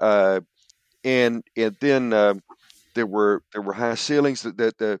 uh, and then there were high ceilings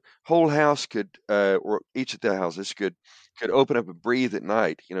that the whole house could, or each of the houses could open up and breathe at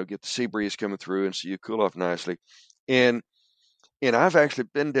night. Get the sea breeze coming through, and so you cool off nicely. And I've actually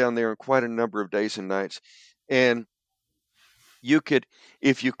been down there on quite a number of days and nights, and you could,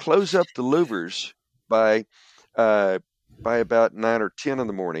 if you close up the louvers by uh, by about 9 or 10 in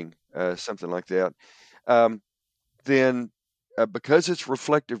the morning, something like that, um, then because it's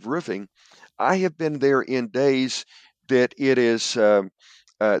reflective roofing, I have been there in days that that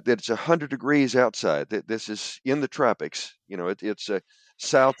it's 100 degrees outside. That this is in the tropics. It's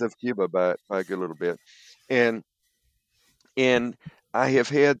south of Cuba by a good little bit, and and I have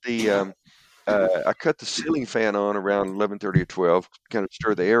had I cut the ceiling fan on around 11:30 or 12, kind of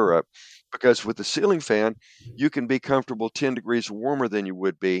stir the air up, because with the ceiling fan, you can be comfortable 10 degrees warmer than you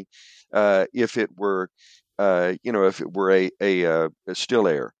would be if it were, a still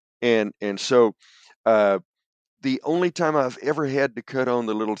air. And so uh, the only time I've ever had to cut on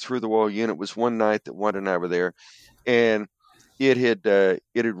the little through the wall unit was one night that Wanda and I were there, and it had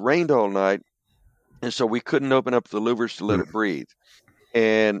rained all night, and so we couldn't open up the louvers to let it breathe.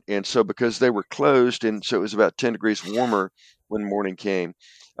 And so because they were closed, and so it was about 10 degrees warmer when morning came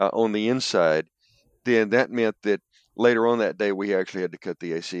on the inside, then that meant that later on that day we actually had to cut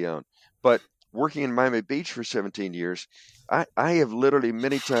the AC on. But working in Miami Beach for 17 years, I have literally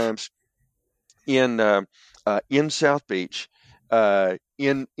many times in South Beach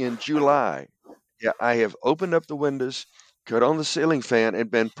in July, yeah, I have opened up the windows, cut on the ceiling fan,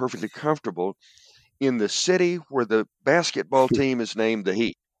 and been perfectly comfortable in the city where the basketball team is named the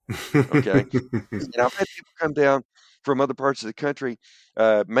Heat. Okay. And I've had people come down from other parts of the country,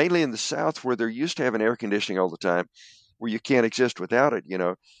 mainly in the South, where they're used to having air conditioning all the time, where you can't exist without it,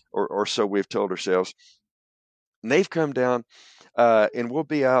 or so we've told ourselves. And they've come down, and we'll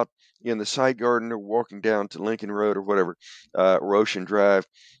be out in the side garden or walking down to Lincoln Road or whatever, or Ocean Drive,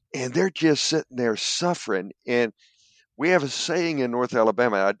 and they're just sitting there suffering. And we have a saying in North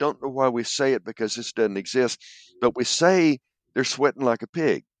Alabama. I don't know why we say it because this doesn't exist, but we say they're sweating like a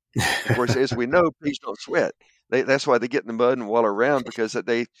pig. Of course, as we know, pigs don't sweat. That's why they get in the mud and wallow around, because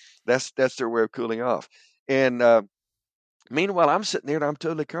that's their way of cooling off. And meanwhile, I'm sitting there and I'm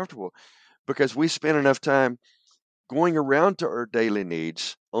totally comfortable because we spend enough time going around to our daily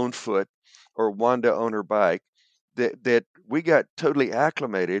needs on foot, or Wanda on her bike, that we got totally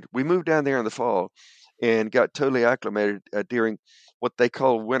acclimated. We moved down there in the fall and got totally acclimated during what they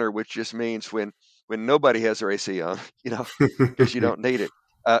call winter, which just means when nobody has their AC on, because you don't need it.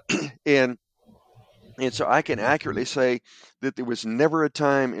 Uh, and and so I can accurately say that there was never a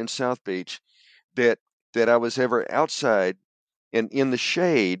time in South Beach that I was ever outside and in the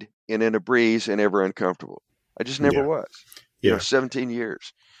shade and in a breeze and ever uncomfortable. I just never Yeah. was. Yeah. 17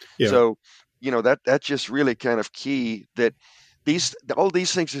 years. Yeah. So, that's just really kind of key, that all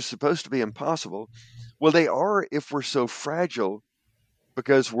these things are supposed to be impossible. Well, they are if we're so fragile,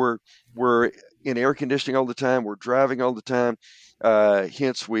 because we're in air conditioning all the time, we're driving all the time.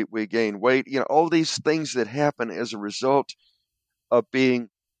 Hence, we gain weight. All these things that happen as a result of being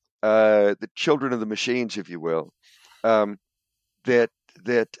the children of the machines, if you will. Um, that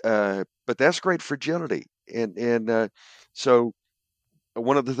but that's great fragility, and so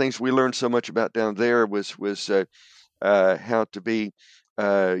one of the things we learned so much about down there was how to be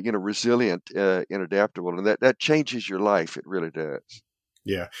resilient and adaptable, and that changes your life. It really does.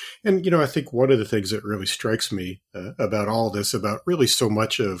 Yeah. And, I think one of the things that really strikes me about all this, about really so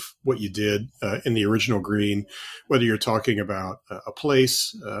much of what you did in the original Green, whether you're talking about a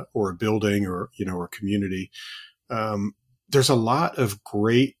place or a building, or, or a community, there's a lot of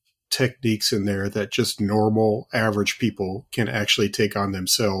great techniques in there that just normal, average people can actually take on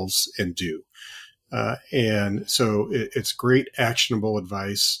themselves and do. And so it's great actionable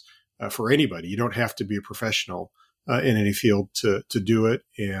advice for anybody. You don't have to be a professional in any field to do it,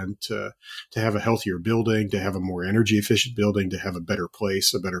 and to have a healthier building, to have a more energy efficient building, to have a better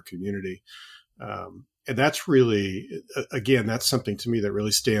place, a better community. And that's really, again, that's something to me that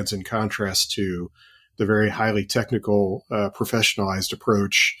really stands in contrast to the very highly technical, professionalized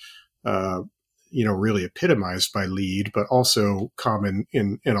approach, really epitomized by LEED, but also common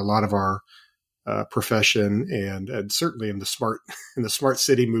in a lot of our profession, and certainly in the smart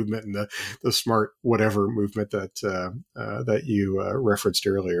city movement, and the smart whatever movement that you referenced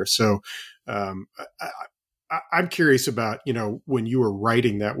earlier. So I'm curious about, when you were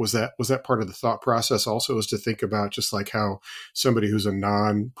writing that, was that part of the thought process also, is to think about just like how somebody who's a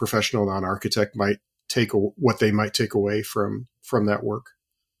non-professional, non-architect might what they might take away from that work?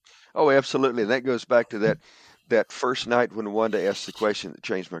 Oh, absolutely. That goes back to that first night when Wanda asked the question that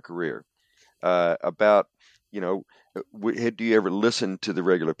changed my career, about, do you ever listen to the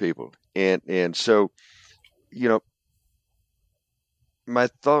regular people? And so, you know, my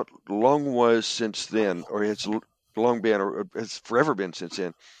thought long was since then, or it's long been, or it's forever been since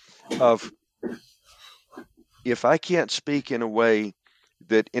then, of, if I can't speak in a way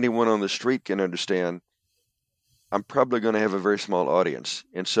that anyone on the street can understand, I'm probably going to have a very small audience,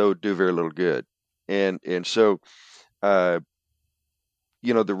 and so do very little good. And so, uh,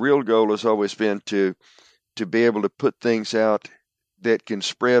 the real goal has always been to be able to put things out that can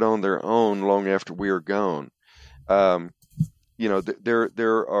spread on their own long after we are gone. Um,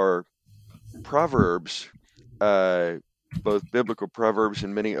 there are proverbs, uh, both biblical proverbs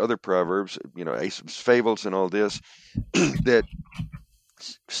and many other proverbs, Aesop's fables and all this, that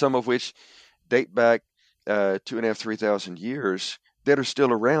some of which date back 2.5, 3,000 years, that are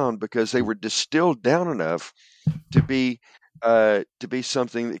still around because they were distilled down enough to be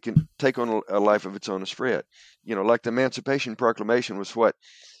something that can take on a life of its own and spread. Like the Emancipation Proclamation was what,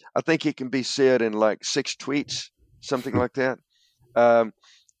 I think it can be said in like 6 tweets, something like that. And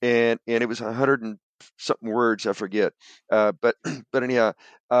it was 100 and something words, I forget. But but anyhow,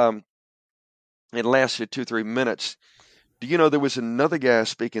 it lasted 2-3 minutes. Do you know there was another guy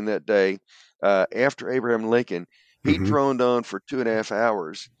speaking that day after Abraham Lincoln? He Mm-hmm. droned on for 2.5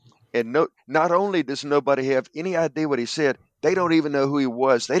 hours, and not only does nobody have any idea what he said, they don't even know who he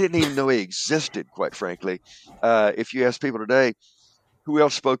was. They didn't even know he existed, quite frankly. If you ask people today, who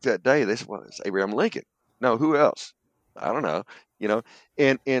else spoke that day? They said, well, it's Abraham Lincoln. No, who else? I don't know.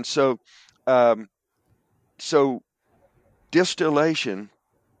 And so, um, so distillation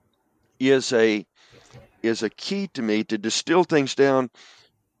is a key to me, to distill things down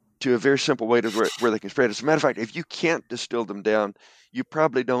to a very simple way to where they can spread. As a matter of fact, if you can't distill them down, you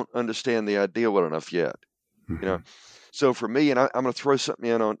probably don't understand the idea well enough yet. Mm-hmm. So for me, and I'm going to throw something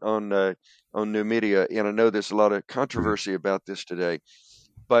in on new media, and I know there's a lot of controversy about this today.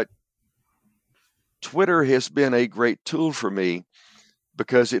 But Twitter has been a great tool for me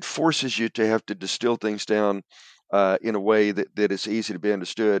because it forces you to have to distill things down in a way that is easy to be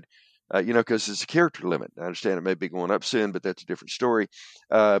understood. Because there's a character limit. I understand it may be going up soon, but that's a different story.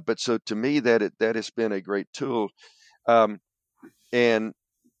 But so to me, that has been a great tool. Um, and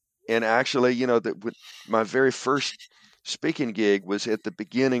and actually, my very first speaking gig was at the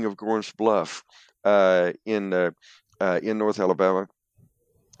beginning of Gorham's Bluff in North Alabama.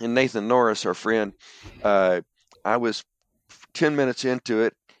 And Nathan Norris, our friend, uh, I was 10 minutes into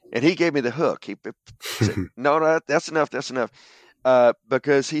it, and he gave me the hook. He said, "No, no, that's enough. That's enough."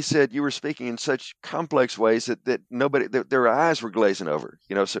 Because he said you were speaking in such complex ways that nobody, their eyes were glazing over.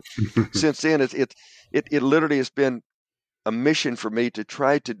 So since then, it literally has been a mission for me to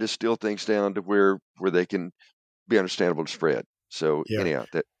try to distill things down to where they can be understandable to spread. So Yeah. anyhow,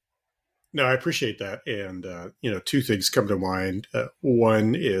 that No, I appreciate that. And, two things come to mind.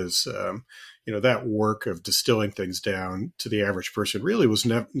 One is, that work of distilling things down to the average person really was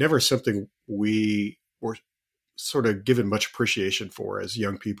never something we were sort of given much appreciation for as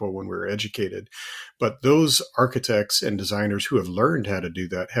young people when we were educated. But those architects and designers who have learned how to do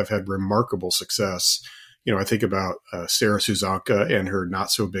that have had remarkable success. I think about Sarah Suzanka and her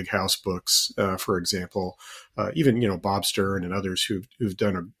Not So Big House books, for example. Even Bob Stern and others who've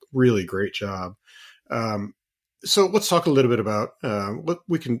done a really great job. Um, so let's talk a little bit about.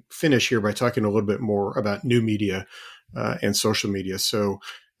 We can finish here by talking a little bit more about new media and social media. So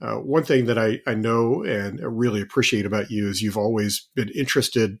one thing that I know and really appreciate about you is you've always been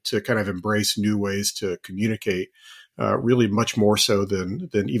interested to kind of embrace new ways to communicate, really much more so than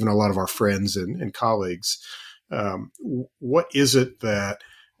even a lot of our friends and colleagues. What is it that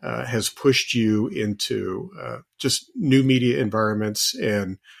has pushed you into just new media environments,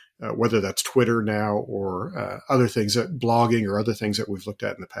 and whether that's Twitter now or other things, that blogging or other things that we've looked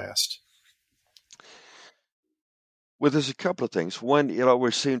at in the past? well, there's a couple of things. One, it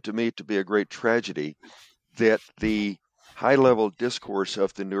always seemed to me to be a great tragedy that the high level discourse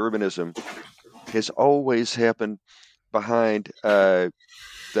of the new urbanism has always happened behind the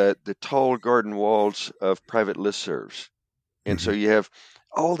tall garden walls of private listservs. And so Mm-hmm. you have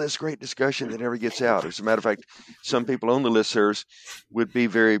all this great discussion that never gets out. As a matter of fact, some people on the listservs would be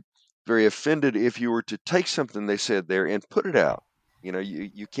very, very offended if you were to take something they said there and put it out.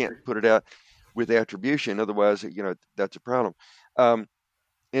 You can't put it out with attribution, otherwise, that's a problem. Um,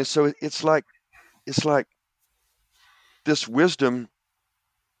 and so it's like this wisdom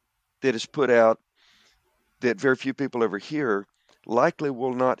that is put out that very few people ever hear likely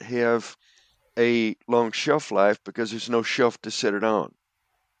will not have a long shelf life because there's no shelf to set it on.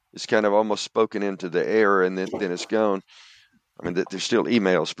 It's kind of almost spoken into the air and then it's gone. I mean, there's still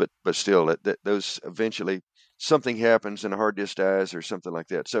emails, but still, that those eventually something happens and a hard disk dies or something like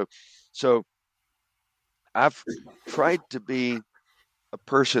that. So I've tried to be a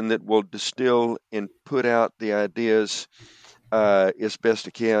person that will distill and put out the ideas as best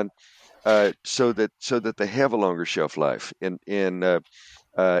I can, so that they have a longer shelf life and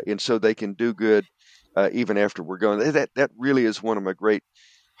so they can do good even after we're gone. That really is one of my great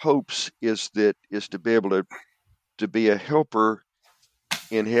hopes is to be able to be a helper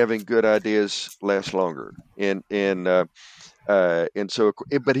in having good ideas last longer. But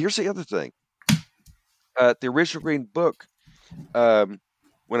here's the other thing: the original Green Book. Um,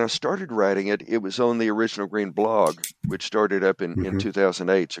 when I started writing it, it was on the Original Green blog, which started up in Mm-hmm.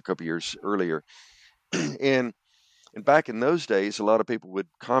 2008, so a couple years earlier. and and back in those days, a lot of people would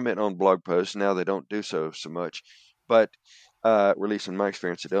comment on blog posts. Now they don't do so much, but or at least in my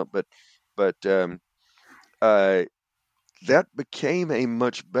experience, they don't. But uh, that became a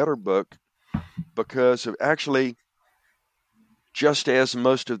much better book because of actually, just as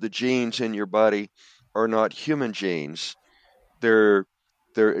most of the genes in your body are not human genes, they're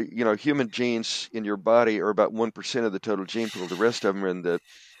human genes in your body are about 1% of the total gene pool. The rest of them are in the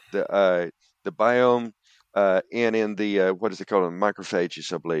uh, the biome and in the what is it called,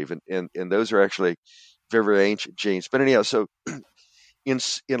 microphages, I believe, and those are actually very, very ancient genes. But anyhow, so in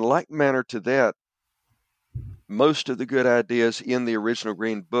like manner to that, most of the good ideas in the original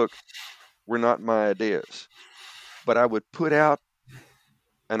Green Book were not my ideas, but I would put out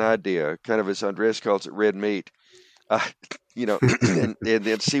an idea, kind of as Andreas calls it, red meat, uh, and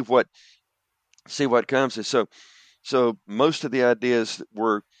then see what comes. And so most of the ideas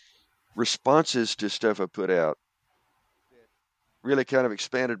were responses to stuff I put out that really kind of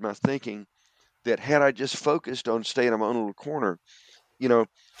expanded my thinking. That had I just focused on staying in my own little corner, you know,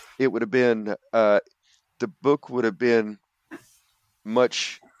 it would have been the book would have been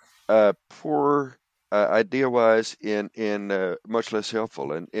much poorer idea-wise and much less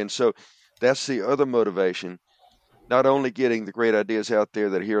helpful. And so that's the other motivation, not only getting the great ideas out there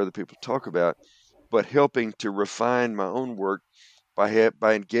that I hear other people talk about, but helping to refine my own work by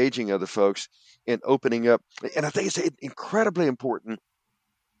engaging other folks and opening up. And I think it's incredibly important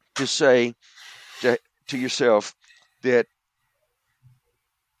to say to, to yourself that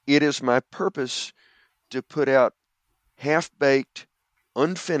it is my purpose to put out half-baked,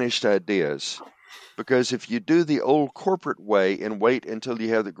 unfinished ideas. Because if you do the old corporate way and wait until you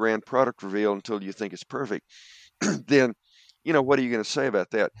have the grand product reveal until you think it's perfect, then, what are you going to say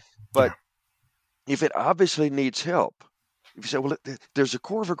about that? But Yeah. if it obviously needs help, if you say, well, there's a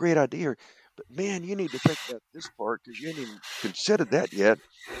core of a great idea, but man, you need to think about this part because you ain't even considered that yet,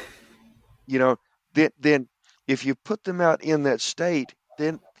 you know, then if you put them out in that state,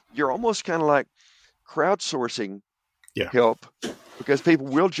 then you're almost kind of like crowdsourcing Yeah. help because people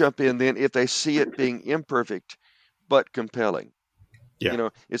will jump in then if they see it being imperfect but compelling. Yeah.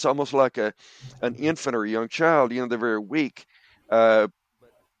 It's almost like an infant or a young child. They're very weak, but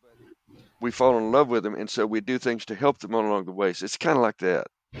we fall in love with them, and so we do things to help them along the way. So it's kind of like that.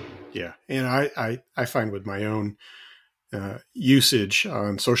 Yeah. And I find with my own usage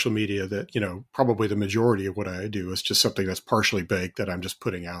on social media that, probably the majority of what I do is just something that's partially baked that I'm just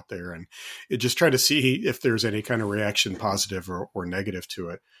putting out there, and it just try to see if there's any kind of reaction, positive or negative to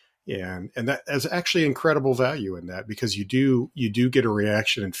it. And that has actually incredible value in that, because you do get a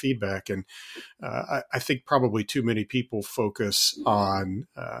reaction and feedback. And I think probably too many people focus on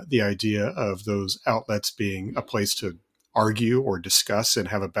the idea of those outlets being a place to argue or discuss and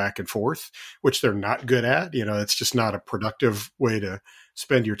have a back and forth, which they're not good at. It's just not a productive way to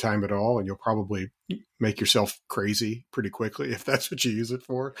spend your time at all. And you'll probably make yourself crazy pretty quickly if that's what you use it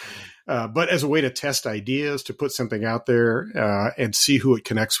for. But as a way to test ideas, to put something out there and see who it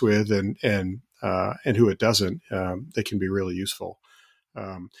connects with and who it doesn't, they can be really useful.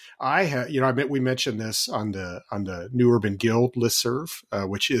 I have, we mentioned this on the New Urban Guild listserv,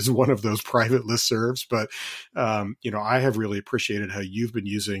 which is one of those private listservs. But I have really appreciated how you've been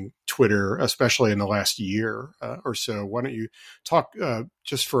using Twitter, especially in the last year or so. Why don't you talk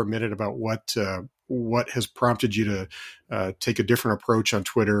just for a minute about what has prompted you to take a different approach on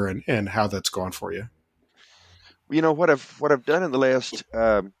Twitter and how that's gone for you? What I've done in the last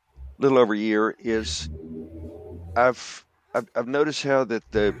little over a year is I've I've noticed how that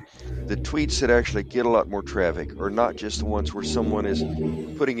the tweets that actually get a lot more traffic are not just the ones where someone is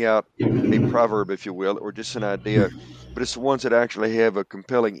putting out a proverb, if you will, or just an idea, but it's the ones that actually have a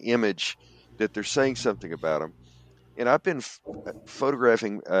compelling image that they're saying something about them. And I've been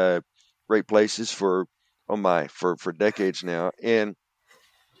photographing great places for decades now, and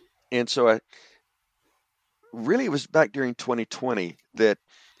so I really, it was back during 2020 that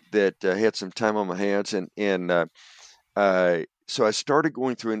had some time on my hands, and so I started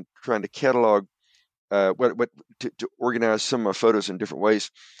going through and trying to catalog what to organize some of my photos in different ways.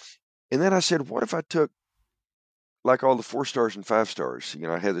 And then I said, what if I took like all the 4 stars and 5 stars?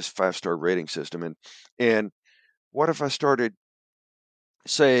 I had this 5-star rating system, and what if I started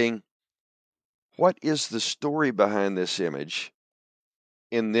saying, what is the story behind this image?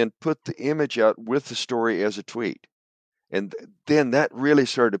 And then put the image out with the story as a tweet. And then that really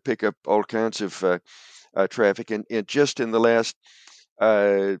started to pick up all kinds of traffic. And just in the last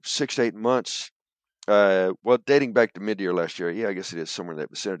 6 to 8 months, well, dating back to mid-year last year, yeah, I guess it is somewhere in that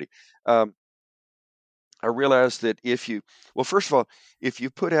vicinity. I realized that well, first of all, if you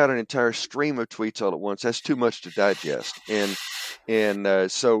put out an entire stream of tweets all at once, that's too much to digest.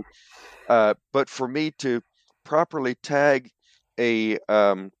 But for me to properly tag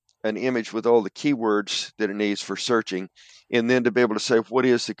an image with all the keywords that it needs for searching, and then to be able to say what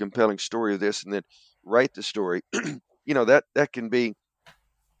is the compelling story of this, and then write the story, that can be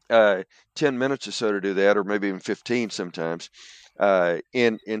 10 minutes or so to do that, or maybe even 15 sometimes.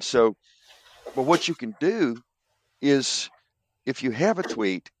 And so, but what you can do is, if you have a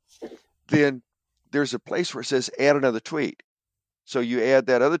tweet, then there's a place where it says add another tweet. So you add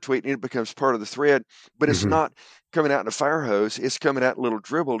that other tweet and it becomes part of the thread, but it's Mm-hmm. not coming out in a fire hose. It's coming out in little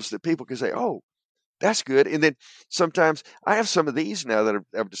dribbles that people can say, oh, that's good. And then sometimes I have some of these now that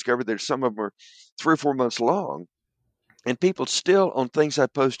I've discovered that some of them are 3 or 4 months long. And people still, on things I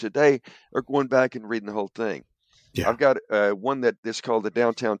post today, are going back and reading the whole thing. Yeah. I've got one that's called the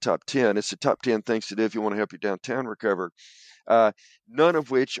Downtown Top 10. It's the top 10 things to do if you want to help your downtown recover, uh, none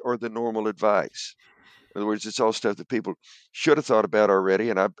of which are the normal advice. In other words, it's all stuff that people should have thought about already,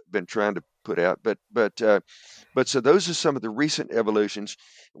 and I've been trying to put out. But so those are some of the recent evolutions.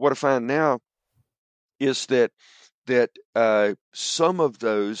 What I find now is that some of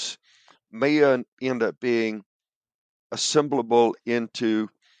those may end up being assemblable into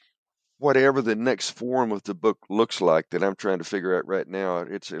whatever the next form of the book looks like that I'm trying to figure out right now.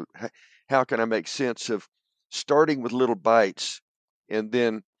 How can I make sense of starting with little bites, and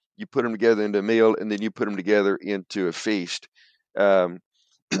then you put them together into a meal, and then you put them together into a feast. Um,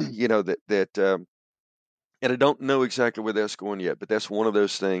 and I don't know exactly where that's going yet, but that's one of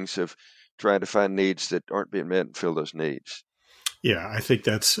those things of trying to find needs that aren't being met and fill those needs. Yeah, I think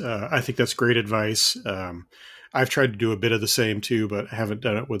that's great advice. I've tried to do a bit of the same too, but I haven't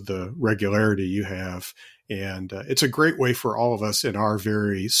done it with the regularity you have. And it's a great way for all of us in our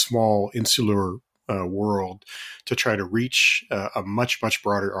very small insular world to try to reach a much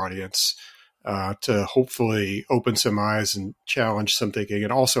broader audience, to hopefully open some eyes and challenge some thinking,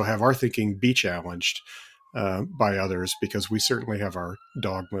 and also have our thinking be challenged by others, because we certainly have our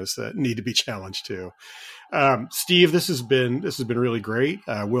dogmas that need to be challenged too. Steve, this has been really great.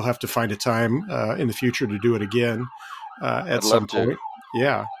 We'll have to find a time in the future to do it again at I'd love some to. point.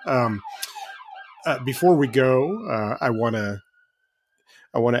 Yeah. Before we go, I want to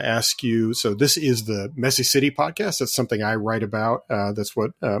ask you. So this is the Messy City podcast. That's something I write about. That's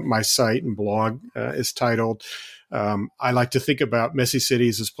what my site and blog is titled. I like to think about messy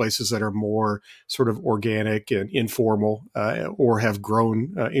cities as places that are more sort of organic and informal, or have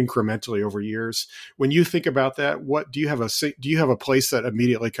grown incrementally over years. When you think about that, what do you have a place that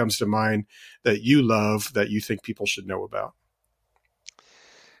immediately comes to mind that you love that you think people should know about?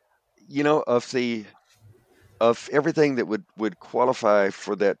 You know, of everything that would qualify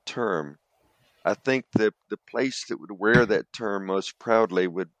for that term, I think the place that would wear that term most proudly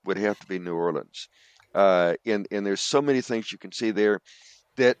would have to be New Orleans. And there's so many things you can see there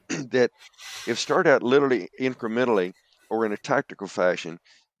that that if start out literally incrementally or in a tactical fashion,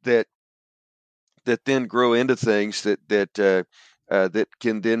 that that then grow into things that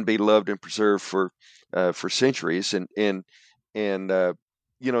can then be loved and preserved for centuries. And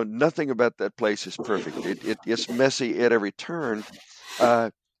nothing about that place is perfect. It's messy at every turn, uh,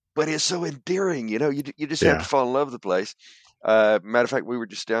 but it's so endearing. You just have to Yeah. fall in love with the place. Matter of fact, we were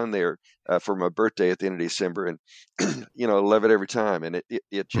just down there for my birthday at the end of December, and I love it every time. And it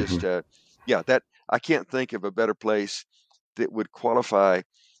Hmm. just yeah, that I can't think of a better place that would qualify.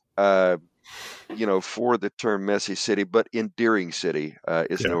 Uh, for the term messy city, but endearing city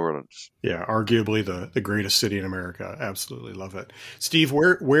is Yeah. New Orleans. Yeah, arguably the greatest city in America. Absolutely love it. Steve,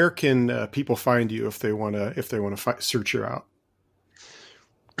 where can people find you if they want to search you out?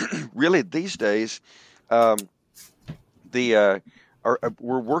 Really, these days, um, the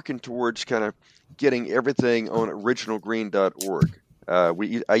we're working towards kind of getting everything on originalgreen.org.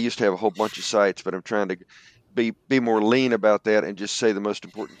 I used to have a whole bunch of sites, but I'm trying to be more lean about that and just say the most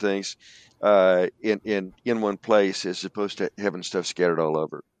important things in one place as opposed to having stuff scattered all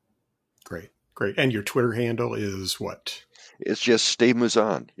over. Great, great. And your Twitter handle is what? It's just Steve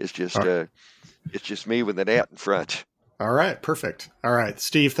Mouzon. All It's just me with an at in front. all right, perfect. All right,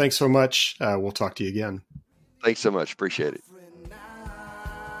 Steve, thanks so much. We'll talk to you again. Thanks so much. Appreciate it.